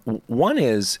 One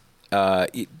is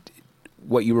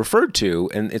what you referred to,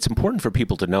 and it's important for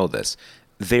people to know this.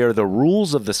 They're the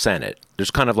rules of the Senate.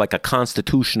 There's kind of like a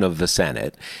constitution of the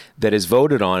Senate that is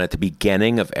voted on at the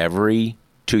beginning of every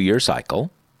 2-year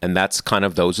cycle. And that's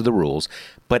those are the rules.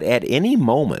 But at any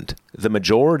moment, the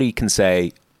majority can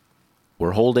say,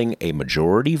 we're holding a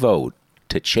majority vote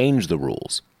to change the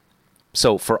rules.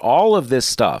 So for all of this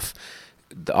stuff,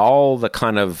 all the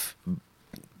kind of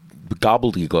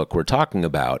gobbledygook we're talking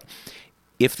about,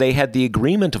 if they had the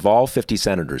agreement of all 50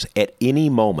 senators at any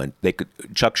moment,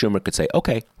 Chuck Schumer could say,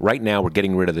 okay, right now we're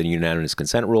getting rid of the unanimous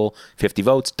consent rule, 50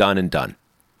 votes, done and done.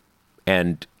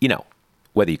 And,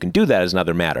 whether you can do that is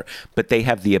another matter. But they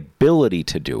have the ability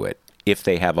to do it if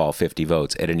they have all 50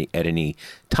 votes at any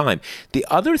time. The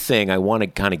other thing I want to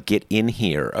kind of get in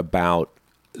here about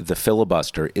the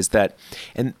filibuster is that,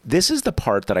 and this is the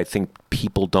part that I think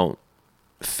people don't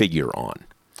figure on.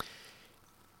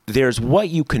 There's what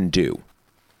you can do.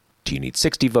 Do you need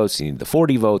 60 votes? Do you need the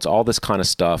 40 votes? All this kind of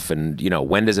stuff. And,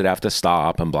 when does it have to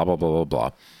stop? And blah, blah, blah, blah,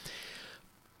 blah.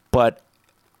 But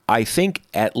I think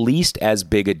at least as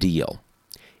big a deal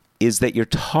is that you're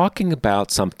talking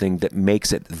about something that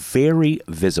makes it very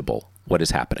visible what is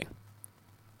happening.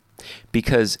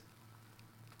 Because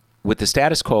with the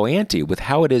status quo ante, with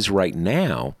how it is right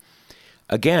now,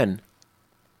 again,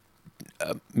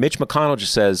 Mitch McConnell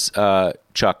just says,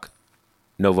 Chuck,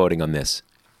 no voting on this.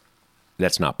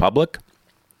 That's not public.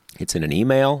 It's in an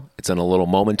email. It's in a little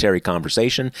momentary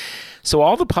conversation. So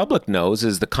all the public knows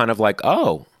is the kind of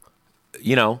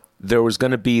there was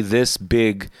going to be this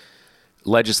big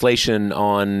legislation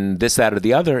on this, that, or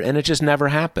the other, and it just never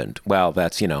happened. Well,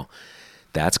 that's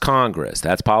Congress,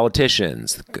 that's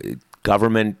politicians,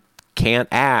 government can't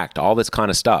act, all this kind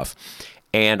of stuff.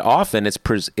 And often it's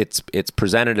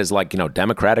presented as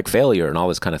democratic failure and all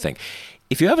this kind of thing.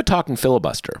 If you have a talking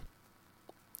filibuster,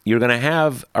 you're going to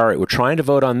have, all right, we're trying to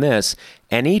vote on this,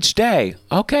 and each day,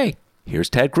 okay, here's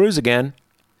Ted Cruz again,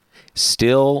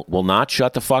 still will not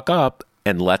shut the fuck up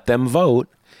and let them vote.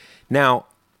 Now,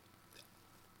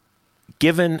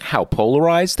 given how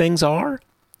polarized things are,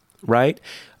 right,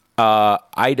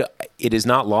 it is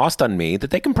not lost on me that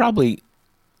they can probably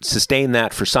sustain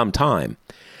that for some time.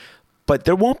 But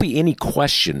there won't be any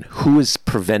question who is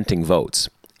preventing votes.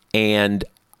 And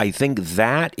I think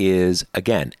that is,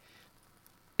 again,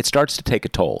 it starts to take a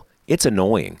toll. It's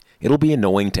annoying. It'll be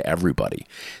annoying to everybody.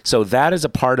 So that is a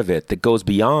part of it that goes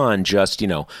beyond just,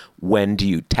 when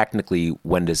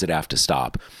does it have to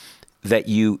stop? That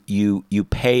you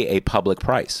pay a public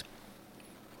price.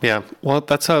 Yeah, well,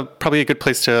 that's probably a good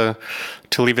place to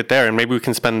leave it there. And maybe we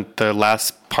can spend the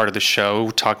last part of the show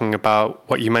talking about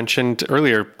what you mentioned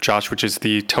earlier, Josh, which is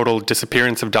the total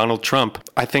disappearance of Donald Trump.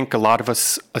 I think a lot of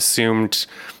us assumed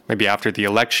maybe after the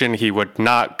election he would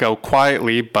not go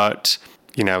quietly, but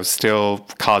still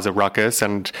cause a ruckus.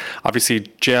 And obviously,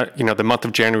 the month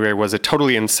of January was a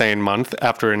totally insane month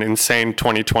after an insane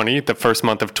 2020, the first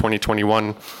month of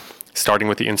 2021, starting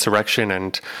with the insurrection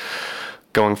and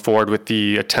going forward with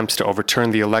the attempts to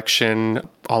overturn the election.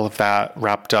 All of that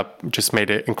wrapped up just made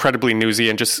it incredibly newsy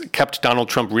and just kept Donald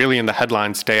Trump really in the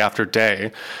headlines day after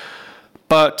day.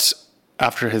 But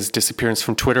after his disappearance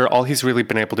from Twitter, all he's really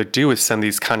been able to do is send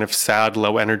these kind of sad,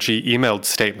 low-energy emailed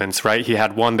statements, right? He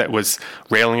had one that was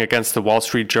railing against the Wall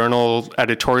Street Journal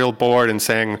editorial board and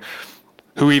saying,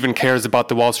 who even cares about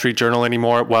the Wall Street Journal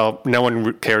anymore? Well, no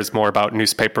one cares more about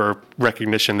newspaper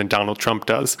recognition than Donald Trump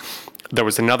does. There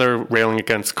was another railing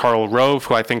against Karl Rove,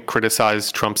 who I think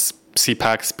criticized Trump's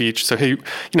CPAC speech. So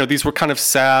these were kind of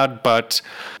sad, but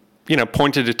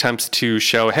pointed attempts to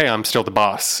show, hey, I'm still the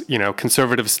boss.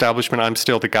 Conservative establishment, I'm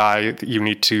still the guy that you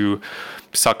need to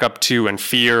suck up to and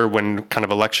fear when kind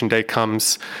of election day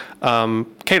comes.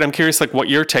 Kate, I'm curious, what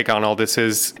your take on all this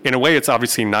is. In a way, it's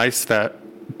obviously nice that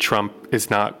Trump is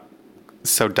not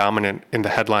so dominant in the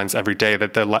headlines every day,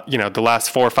 that the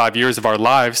last 4 or 5 years of our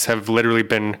lives have literally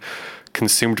been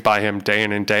consumed by him day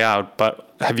in and day out.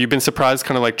 But have you been surprised,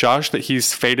 kind of like Josh, that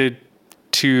he's faded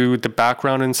to the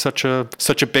background in such a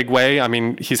big way? I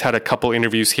mean, he's had a couple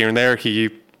interviews here and there. He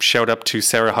showed up to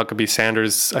Sarah Huckabee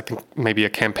Sanders, I think maybe a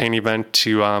campaign event,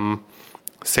 to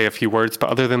say a few words. But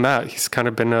other than that, he's kind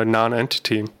of been a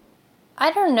non-entity.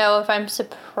 I don't know if I'm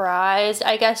surprised.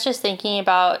 I guess just thinking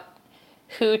about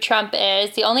who Trump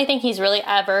is, the only thing he's really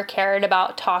ever cared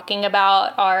about talking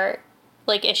about are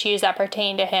issues that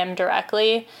pertain to him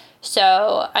directly.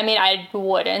 So, I mean, I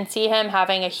wouldn't see him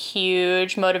having a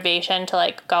huge motivation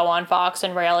to go on Fox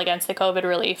and rail against the COVID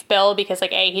relief bill because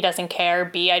A, he doesn't care.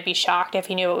 B, I'd be shocked if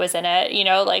he knew what was in it.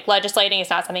 Legislating is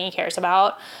not something he cares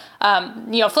about.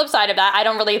 Flip side of that, I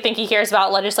don't really think he cares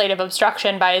about legislative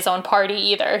obstruction by his own party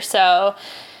either. So,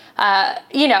 and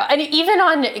even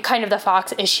on kind of the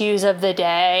Fox issues of the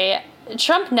day,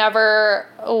 Trump never,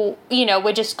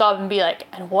 would just go up and be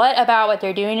and what about what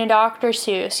they're doing to Dr.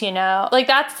 Seuss,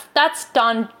 that's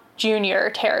Don Jr.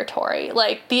 territory.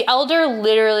 The elder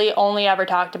literally only ever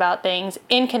talked about things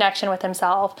in connection with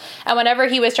himself. And whenever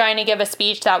he was trying to give a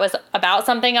speech that was about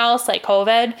something else, like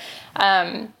COVID,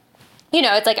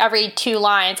 it's every 2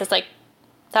 lines, it's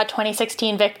that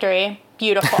 2016 victory.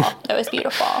 Beautiful. It was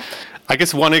beautiful. I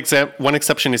guess one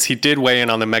exception is he did weigh in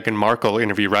on the Meghan Markle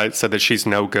interview, right? Said that she's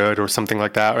no good or something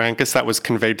like that. Or I guess that was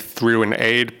conveyed through an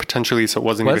aide potentially, so it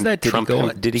wasn't even that? Trump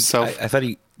himself. Did he? I thought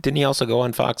didn't he also go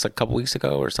on Fox a couple weeks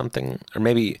ago or something? Or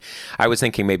maybe I was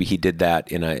thinking maybe he did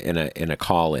that in a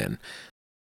call in.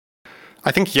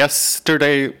 I think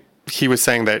yesterday he was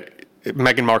saying that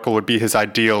Meghan Markle would be his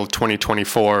ideal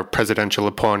 2024 presidential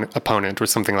opponent or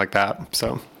something like that.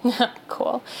 So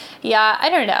cool. Yeah, I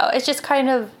don't know. It's just kind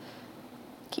of,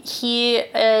 he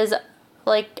is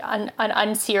an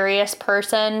unserious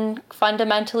person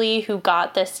fundamentally who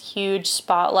got this huge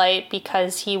spotlight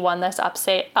because he won this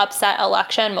upset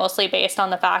election, mostly based on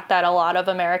the fact that a lot of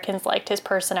Americans liked his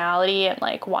personality and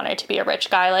wanted to be a rich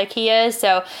guy like he is.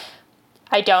 So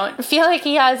I don't feel like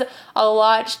he has a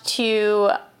lot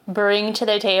to bring to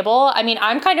the table. I mean,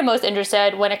 I'm kind of most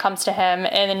interested when it comes to him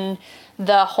in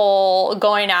the whole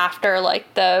going after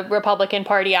the Republican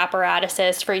Party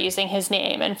apparatuses for using his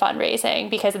name in fundraising,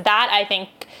 because that I think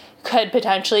could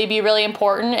potentially be really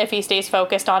important if he stays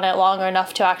focused on it long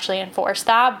enough to actually enforce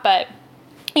that. But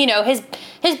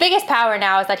his biggest power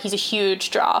now is that he's a huge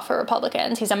draw for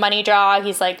Republicans. He's a money draw.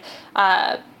 He's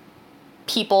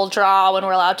people draw when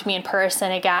we're allowed to be in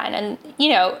person again. And,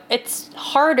 it's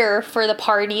harder for the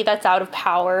party that's out of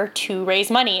power to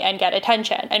raise money and get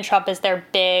attention. And Trump is their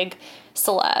big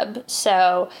celeb.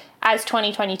 So as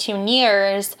 2022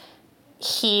 nears,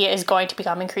 he is going to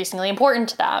become increasingly important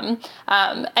to them.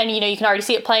 And, you can already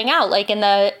see it playing out.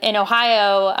 In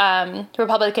Ohio,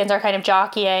 Republicans are kind of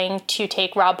jockeying to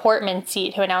take Rob Portman's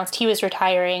seat, who announced he was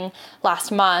retiring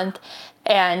last month.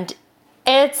 And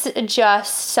it's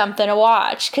just something to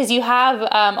watch because you have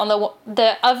on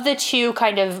the 2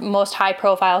 kind of most high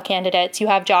profile candidates, you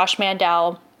have Josh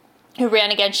Mandel, who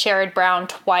ran against Sherrod Brown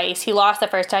twice. He lost the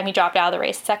first time, he dropped out of the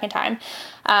race the second time.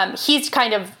 He's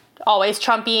kind of always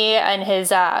Trumpy and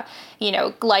his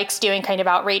likes doing kind of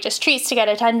outrageous tweets to get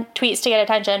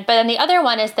attention. But then the other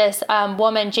one is this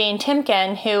woman, Jane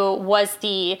Timken, who was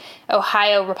the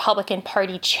Ohio Republican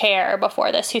Party chair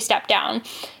before this, who stepped down,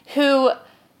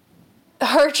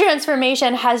 her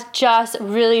transformation has just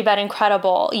really been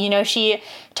incredible. She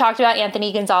talked about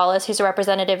Anthony Gonzalez, who's a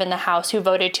representative in the House who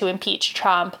voted to impeach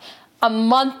Trump a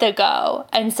month ago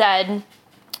and said,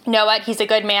 you know what, he's a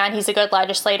good man, he's a good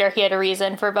legislator, he had a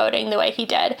reason for voting the way he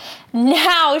did.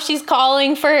 Now she's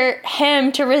calling for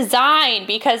him to resign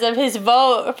because of his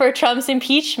vote for Trump's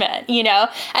impeachment,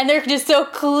 and they're just so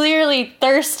clearly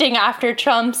thirsting after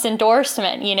Trump's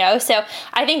endorsement, So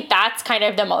I think that's kind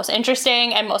of the most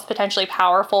interesting and most potentially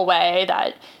powerful way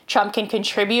that Trump can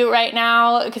contribute right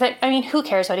now. Because, I mean, who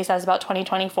cares what he says about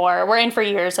 2024? We're in for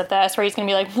years of this where he's going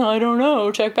to be I don't know,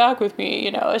 check back with me.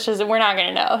 It's just, we're not going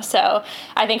to know. So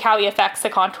I think how he affects the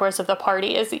contours of the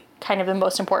party is kind of the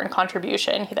most important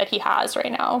contribution that he has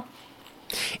right now.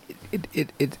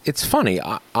 It's funny.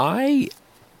 I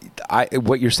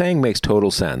what you're saying makes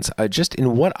total sense. Just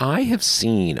in what I have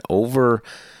seen over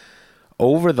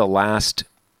the last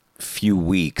few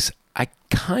weeks, I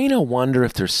kind of wonder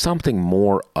if there's something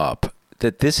more up,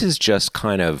 that this has just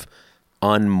kind of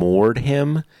unmoored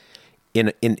him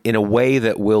in a way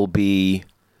that will be,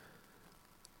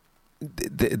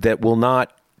 that will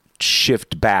not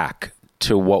shift back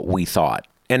to what we thought.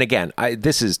 And again,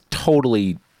 this is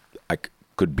totally, I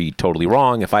could be totally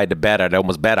wrong. If I had to bet, I'd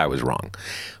almost bet I was wrong.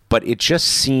 But it just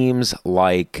seems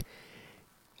like,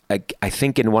 I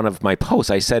think in one of my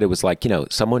posts, I said it was like,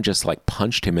 someone just like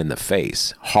punched him in the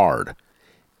face hard.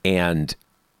 And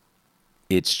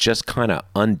it's just kind of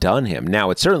undone him. Now,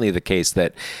 it's certainly the case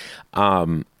that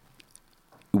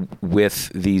with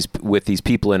these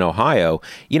people in Ohio,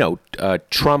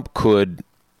 Trump could,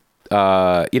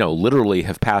 literally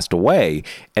have passed away,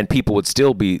 and people would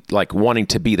still be like wanting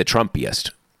to be the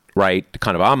Trumpiest, right?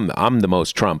 Kind of, I'm the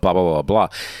most Trump, blah, blah, blah, blah.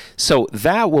 So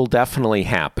that will definitely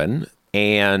happen.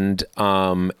 And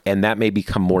that may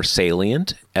become more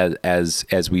salient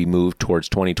as we move towards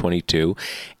 2022.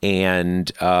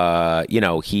 And,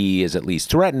 he is at least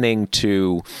threatening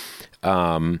to,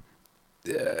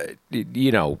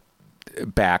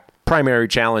 back primary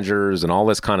challengers and all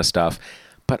this kind of stuff.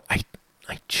 But I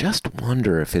just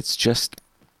wonder if it's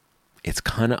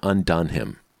kind of undone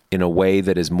him in a way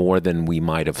that is more than we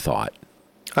might have thought.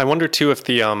 I wonder too if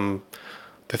the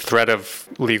threat of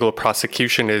legal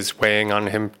prosecution is weighing on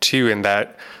him too, in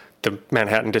that the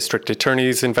Manhattan District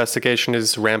Attorney's investigation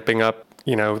is ramping up.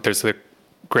 There's the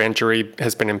grand jury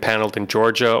has been impaneled in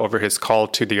Georgia over his call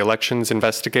to the elections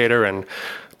investigator and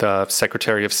the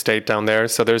Secretary of State down there.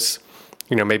 So there's,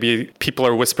 maybe people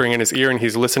are whispering in his ear and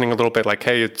he's listening a little bit like,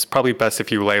 hey, it's probably best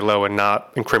if you lay low and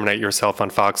not incriminate yourself on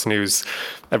Fox News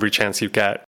every chance you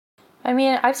get. I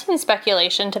mean, I've seen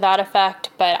speculation to that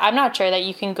effect, but I'm not sure that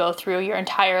you can go through your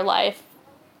entire life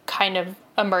kind of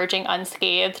emerging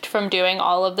unscathed from doing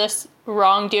all of this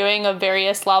wrongdoing of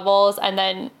various levels and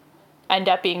then end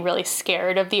up being really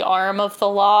scared of the arm of the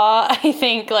law. I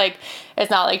think,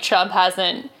 it's not like Trump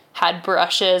hasn't had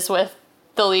brushes with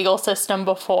the legal system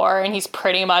before, and he's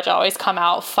pretty much always come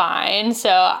out fine.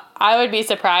 So I would be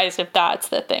surprised if that's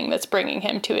the thing that's bringing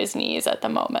him to his knees at the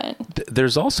moment.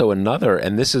 There's also another,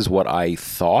 and this is what I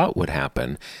thought would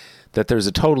happen, that there's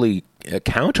a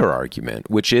counter argument,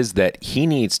 which is that he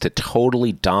needs to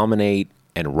totally dominate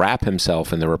and wrap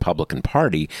himself in the Republican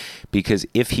Party, because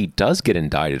if he does get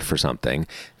indicted for something,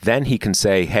 then he can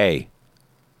say, hey,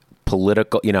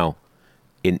 political,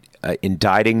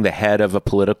 indicting the head of a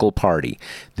political party.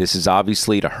 This is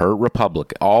obviously to hurt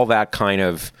Republican, all that kind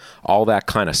of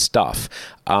stuff.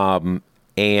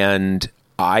 And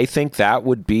I think that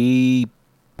would be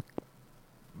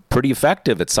pretty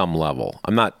effective at some level.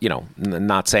 I'm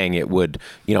not saying it would,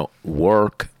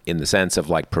 work in the sense of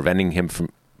like preventing him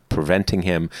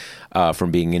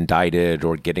from being indicted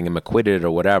or getting him acquitted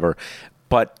or whatever.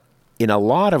 But in a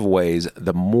lot of ways,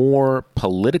 the more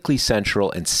politically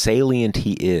central and salient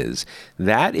he is,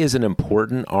 that is an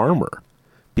important armor,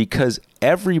 because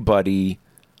everybody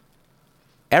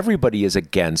is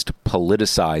against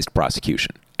politicized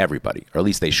prosecution. Everybody, or at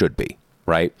least they should be,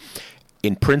 right?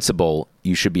 In principle,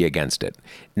 you should be against it.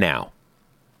 Now,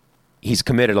 he's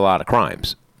committed a lot of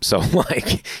crimes. So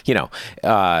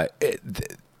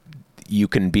you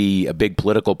can be a big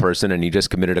political person and you just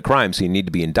committed a crime, so you need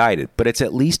to be indicted. But it's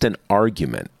at least an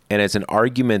argument. And it's an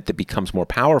argument that becomes more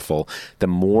powerful the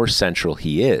more central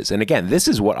he is. And again, this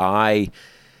is how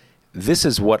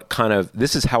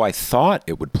I thought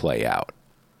it would play out,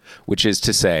 which is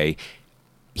to say,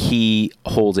 he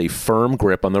holds a firm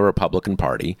grip on the Republican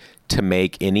Party to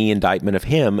make any indictment of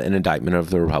him an indictment of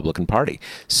the Republican Party.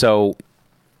 So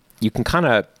you can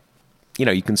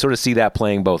you can sort of see that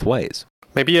playing both ways.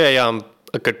 Maybe a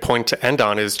good point to end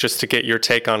on is just to get your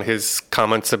take on his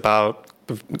comments about,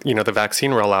 the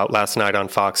vaccine rollout last night on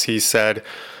Fox. He said,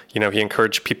 he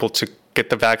encouraged people to get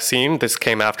the vaccine. This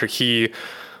came after he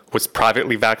was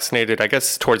privately vaccinated, I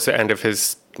guess, towards the end of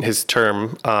his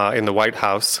term in the White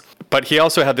House. But he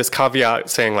also had this caveat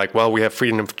saying we have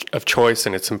freedom of choice,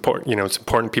 and it's important, it's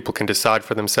important people can decide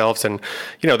for themselves. And,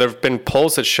 there have been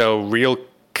polls that show real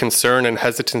concern and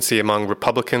hesitancy among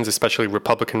Republicans, especially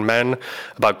Republican men,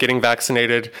 about getting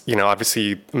vaccinated.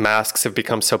 Obviously masks have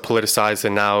become so politicized,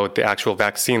 and now the actual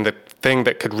vaccine, the thing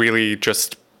that could really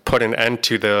just put an end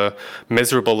to the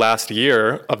miserable last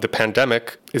year of the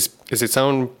pandemic, is its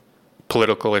own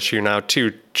political issue now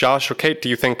too. Josh or Kate, do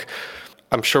you think,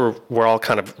 I'm sure we're all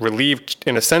kind of relieved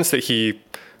in a sense that he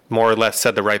more or less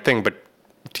said the right thing, but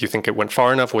do you think it went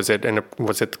far enough? Was it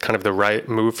kind of the right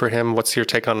move for him? What's your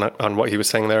take on what he was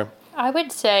saying there? I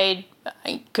would say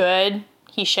good.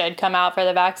 He should come out for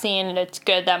the vaccine, and it's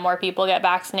good that more people get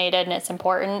vaccinated, and it's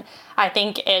important. I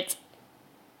think it's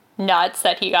nuts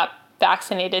that he got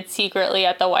vaccinated secretly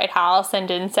at the White House and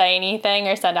didn't say anything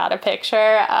or send out a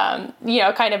picture.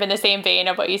 Kind of in the same vein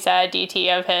of what you said, DT,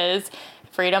 of his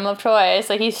freedom of choice.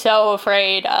 Like, he's so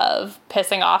afraid of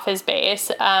pissing off his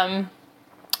base.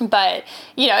 But,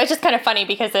 it's just kind of funny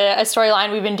because a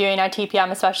storyline we've been doing at TPM,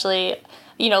 especially,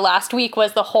 last week,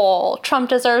 was the whole Trump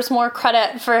deserves more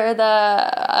credit for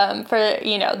the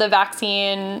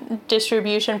vaccine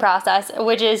distribution process,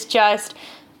 which is just,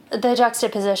 the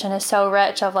juxtaposition is so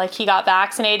rich of, like, he got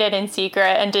vaccinated in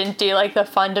secret and didn't do, like, the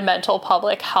fundamental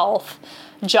public health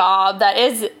job that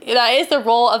is the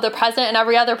role of the president and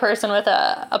every other person with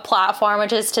a platform,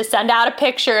 which is to send out a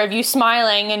picture of you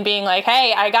smiling and being like,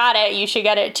 hey, I got it, you should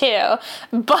get it too.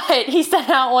 But he sent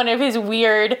out one of his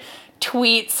weird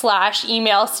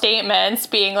tweet/email statements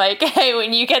being like, hey,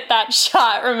 when you get that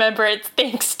shot, remember it's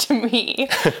thanks to me.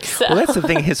 So. Well, that's the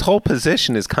thing. His whole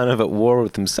position is kind of at war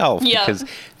with himself. Yeah.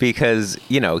 Because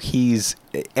he's,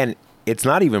 and it's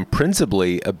not even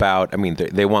principally about, I mean,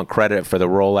 they want credit for the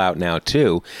rollout now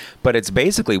too, but it's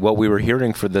basically what we were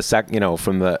hearing for the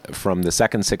from the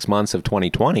second 6 months of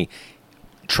 2020.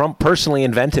 Trump personally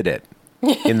invented it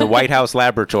in the White House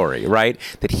laboratory, right?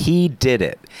 That he did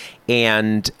it.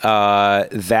 And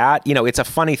that, it's a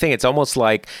funny thing. It's almost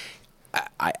like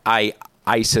I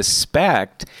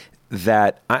suspect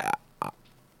that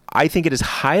I think it is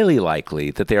highly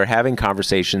likely that they are having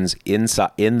conversations in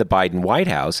the Biden White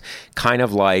House, kind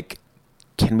of like,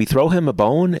 can we throw him a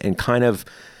bone and kind of,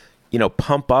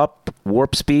 pump up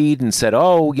warp speed and said,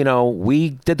 oh,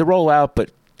 we did the rollout,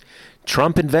 but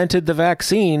Trump invented the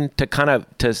vaccine to kind of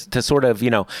to sort of,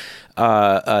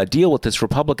 deal with this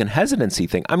Republican hesitancy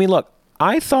thing. I mean, look,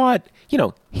 I thought,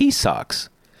 he sucks,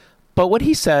 but what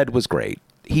he said was great.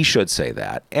 He should say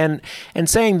that. And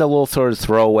saying the little sort of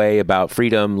throwaway about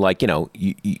freedom, like,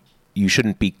 you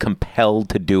shouldn't be compelled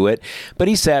to do it. But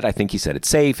I think he said it's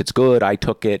safe, it's good, I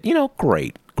took it,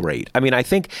 great. I mean, I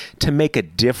think to make a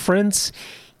difference,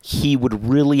 he would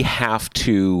really have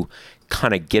to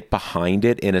kind of get behind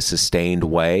it in a sustained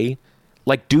way.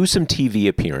 Like, do some TV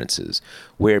appearances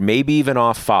where maybe even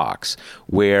off Fox,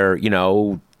 where,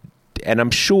 and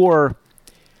I'm sure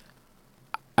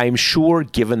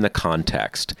given the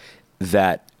context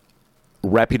that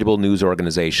reputable news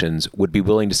organizations would be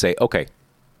willing to say, okay,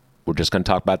 we're just going to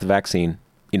talk about the vaccine.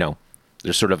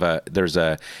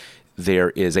 There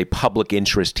is a public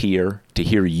interest here to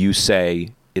hear you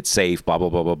say it's safe, blah, blah,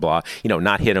 blah, blah, blah.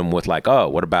 Not hit them with like, oh,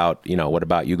 what about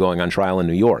you going on trial in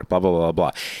New York, blah, blah, blah,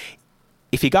 blah.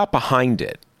 If he got behind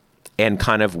it and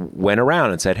kind of went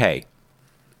around and said, hey,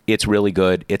 it's really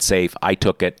good, it's safe, I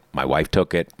took it, my wife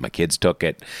took it, my kids took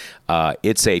it,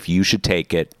 it's safe, you should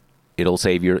take it, it'll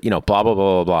save your, blah, blah, blah,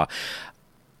 blah, blah.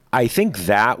 I think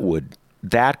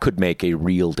that could make a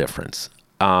real difference.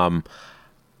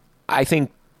 I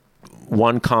think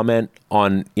one comment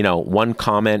in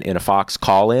a Fox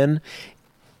call-in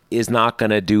is not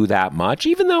going to do that much,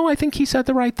 even though I think he said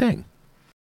the right thing.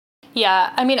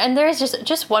 Yeah, I mean, and there's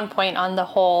just one point on the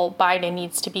whole Biden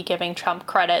needs to be giving Trump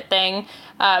credit thing,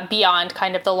 beyond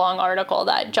kind of the long article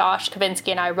that Josh Kavinsky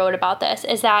and I wrote about this,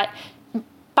 is that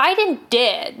Biden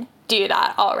did do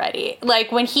that already.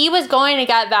 Like, when he was going to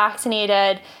get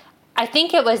vaccinated, I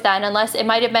think it was then, unless it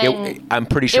might have been. I'm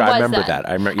pretty sure I remember that.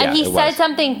 And he said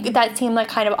something that seemed like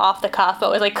kind of off the cuff,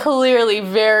 but was like clearly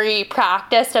very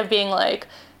practiced, of being like,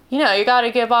 you got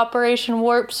to give Operation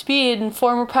Warp Speed and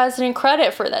former president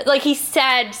credit for that. Like, he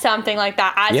said something like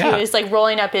that as he was like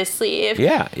rolling up his sleeve.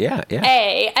 Yeah.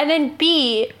 A. And then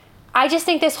B, I just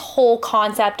think this whole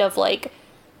concept of like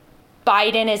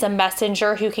Biden is a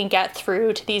messenger who can get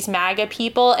through to these MAGA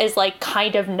people is like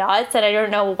kind of nuts. And I don't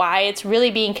know why it's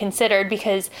really being considered,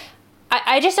 because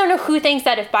I just don't know who thinks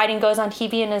that if Biden goes on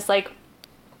TV and is like,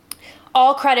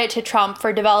 all credit to Trump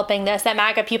for developing this, that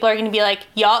MAGA people are going to be like,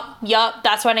 yup,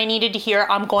 that's what I needed to hear,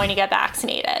 I'm going to get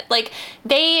vaccinated. Like,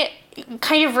 they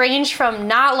kind of range from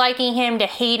not liking him to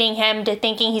hating him to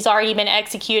thinking he's already been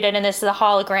executed and this is a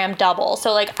hologram double.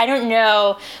 So, like, I don't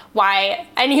know why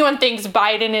anyone thinks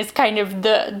Biden is kind of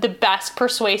the best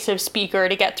persuasive speaker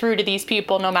to get through to these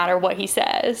people no matter what he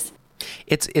says.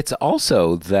 It's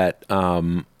also that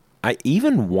I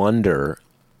even wonder,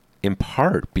 in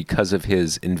part because of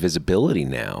his invisibility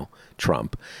now,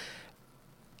 Trump,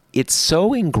 it's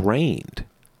so ingrained.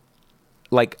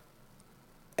 Like,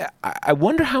 I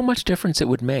wonder how much difference it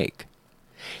would make.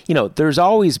 There's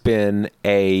always been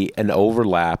an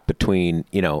overlap between,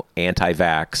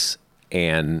 anti-vax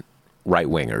and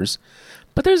right-wingers,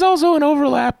 but there's also an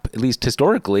overlap, at least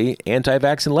historically,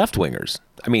 anti-vax and left-wingers.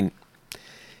 I mean,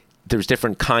 there's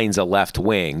different kinds of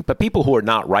left-wing, but people who are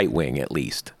not right-wing, at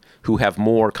least, who have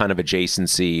more kind of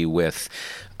adjacency with,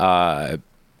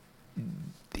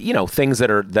 things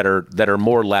that are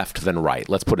more left than right.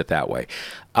 Let's put it that way.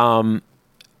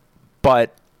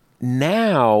 But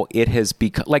now it has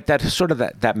become like that sort of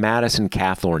that Madison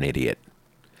Cawthorn idiot,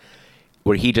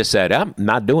 where he just said, I'm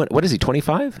not doing it. What is he,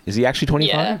 25? Is he actually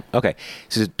 25? Yeah. Okay.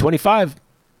 He says, 25,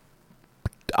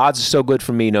 odds are so good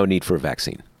for me, no need for a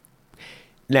vaccine.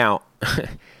 Now,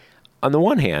 on the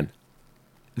one hand,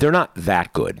 they're not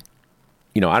that good.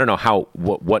 I don't know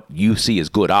what you see as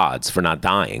good odds for not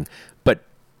dying, but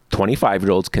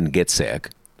 25-year-olds can get sick,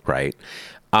 right?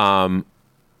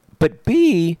 But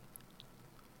B,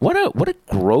 what a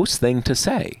gross thing to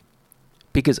say,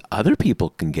 because other people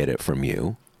can get it from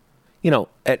you.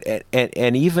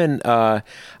 And even I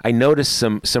noticed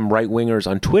some right-wingers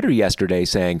on Twitter yesterday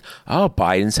saying, oh,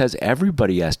 Biden says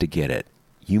everybody has to get it.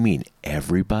 You mean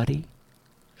everybody?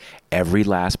 Every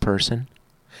last person?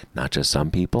 Not just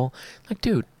some people? Like,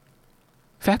 dude,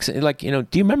 do you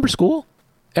remember school?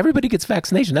 Everybody gets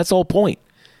vaccination. That's the whole point.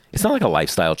 It's not like a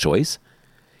lifestyle choice.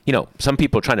 Some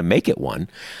people are trying to make it one.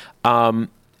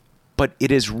 But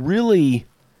it is really,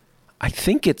 I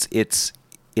think it's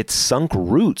sunk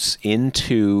roots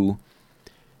into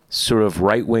sort of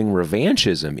right-wing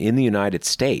revanchism in the United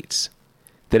States,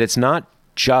 that it's not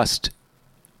just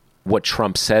what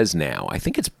Trump says now. I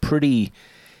think it's pretty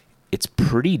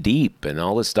deep, and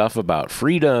all this stuff about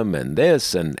freedom and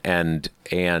this and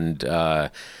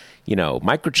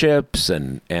microchips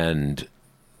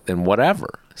and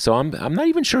whatever. So I'm not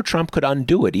even sure Trump could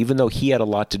undo it, even though he had a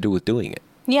lot to do with doing it.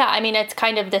 Yeah, I mean, it's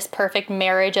kind of this perfect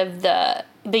marriage of the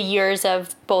years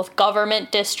of both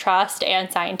government distrust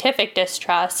and scientific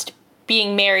distrust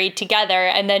being married together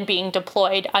and then being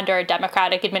deployed under a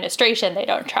Democratic administration they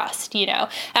don't trust,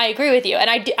 I agree with you. And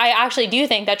I actually do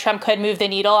think that Trump could move the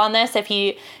needle on this if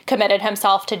he committed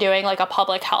himself to doing like a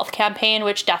public health campaign,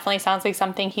 which definitely sounds like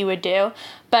something he would do.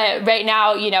 But right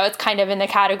now, it's kind of in the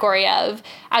category of,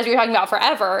 as we were talking about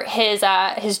forever, his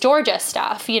Georgia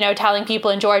stuff, telling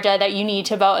people in Georgia that you need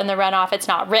to vote in the runoff, it's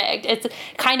not rigged. It's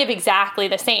kind of exactly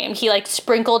the same. He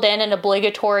sprinkled in an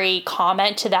obligatory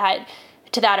comment to that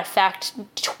effect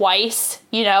twice,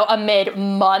 amid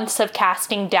months of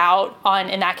casting doubt on,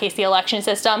 in that case, the election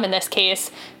system, in this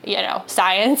case,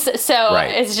 science. So right.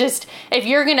 It's just, if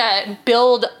you're going to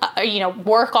build,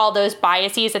 work all those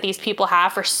biases that these people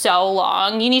have for so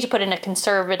long, you need to put in a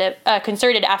concerted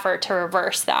effort to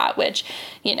reverse that, which,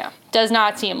 does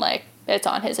not seem like it's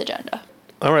on his agenda.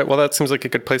 All right. Well, that seems like a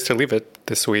good place to leave it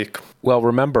this week. Well,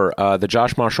 remember, the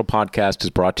Josh Marshall podcast is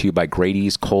brought to you by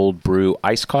Grady's Cold Brew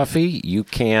Iced Coffee.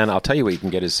 I'll tell you what you can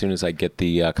get as soon as I get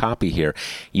the copy here.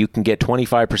 You can get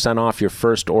 25% off your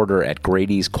first order at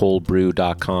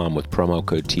Grady'sColdBrew.com with promo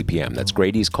code TPM. That's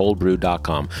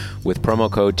Grady'sColdBrew.com with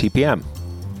promo code TPM.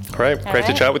 All right. Great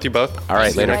to chat with you both. All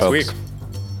right. Later, folks. Next week.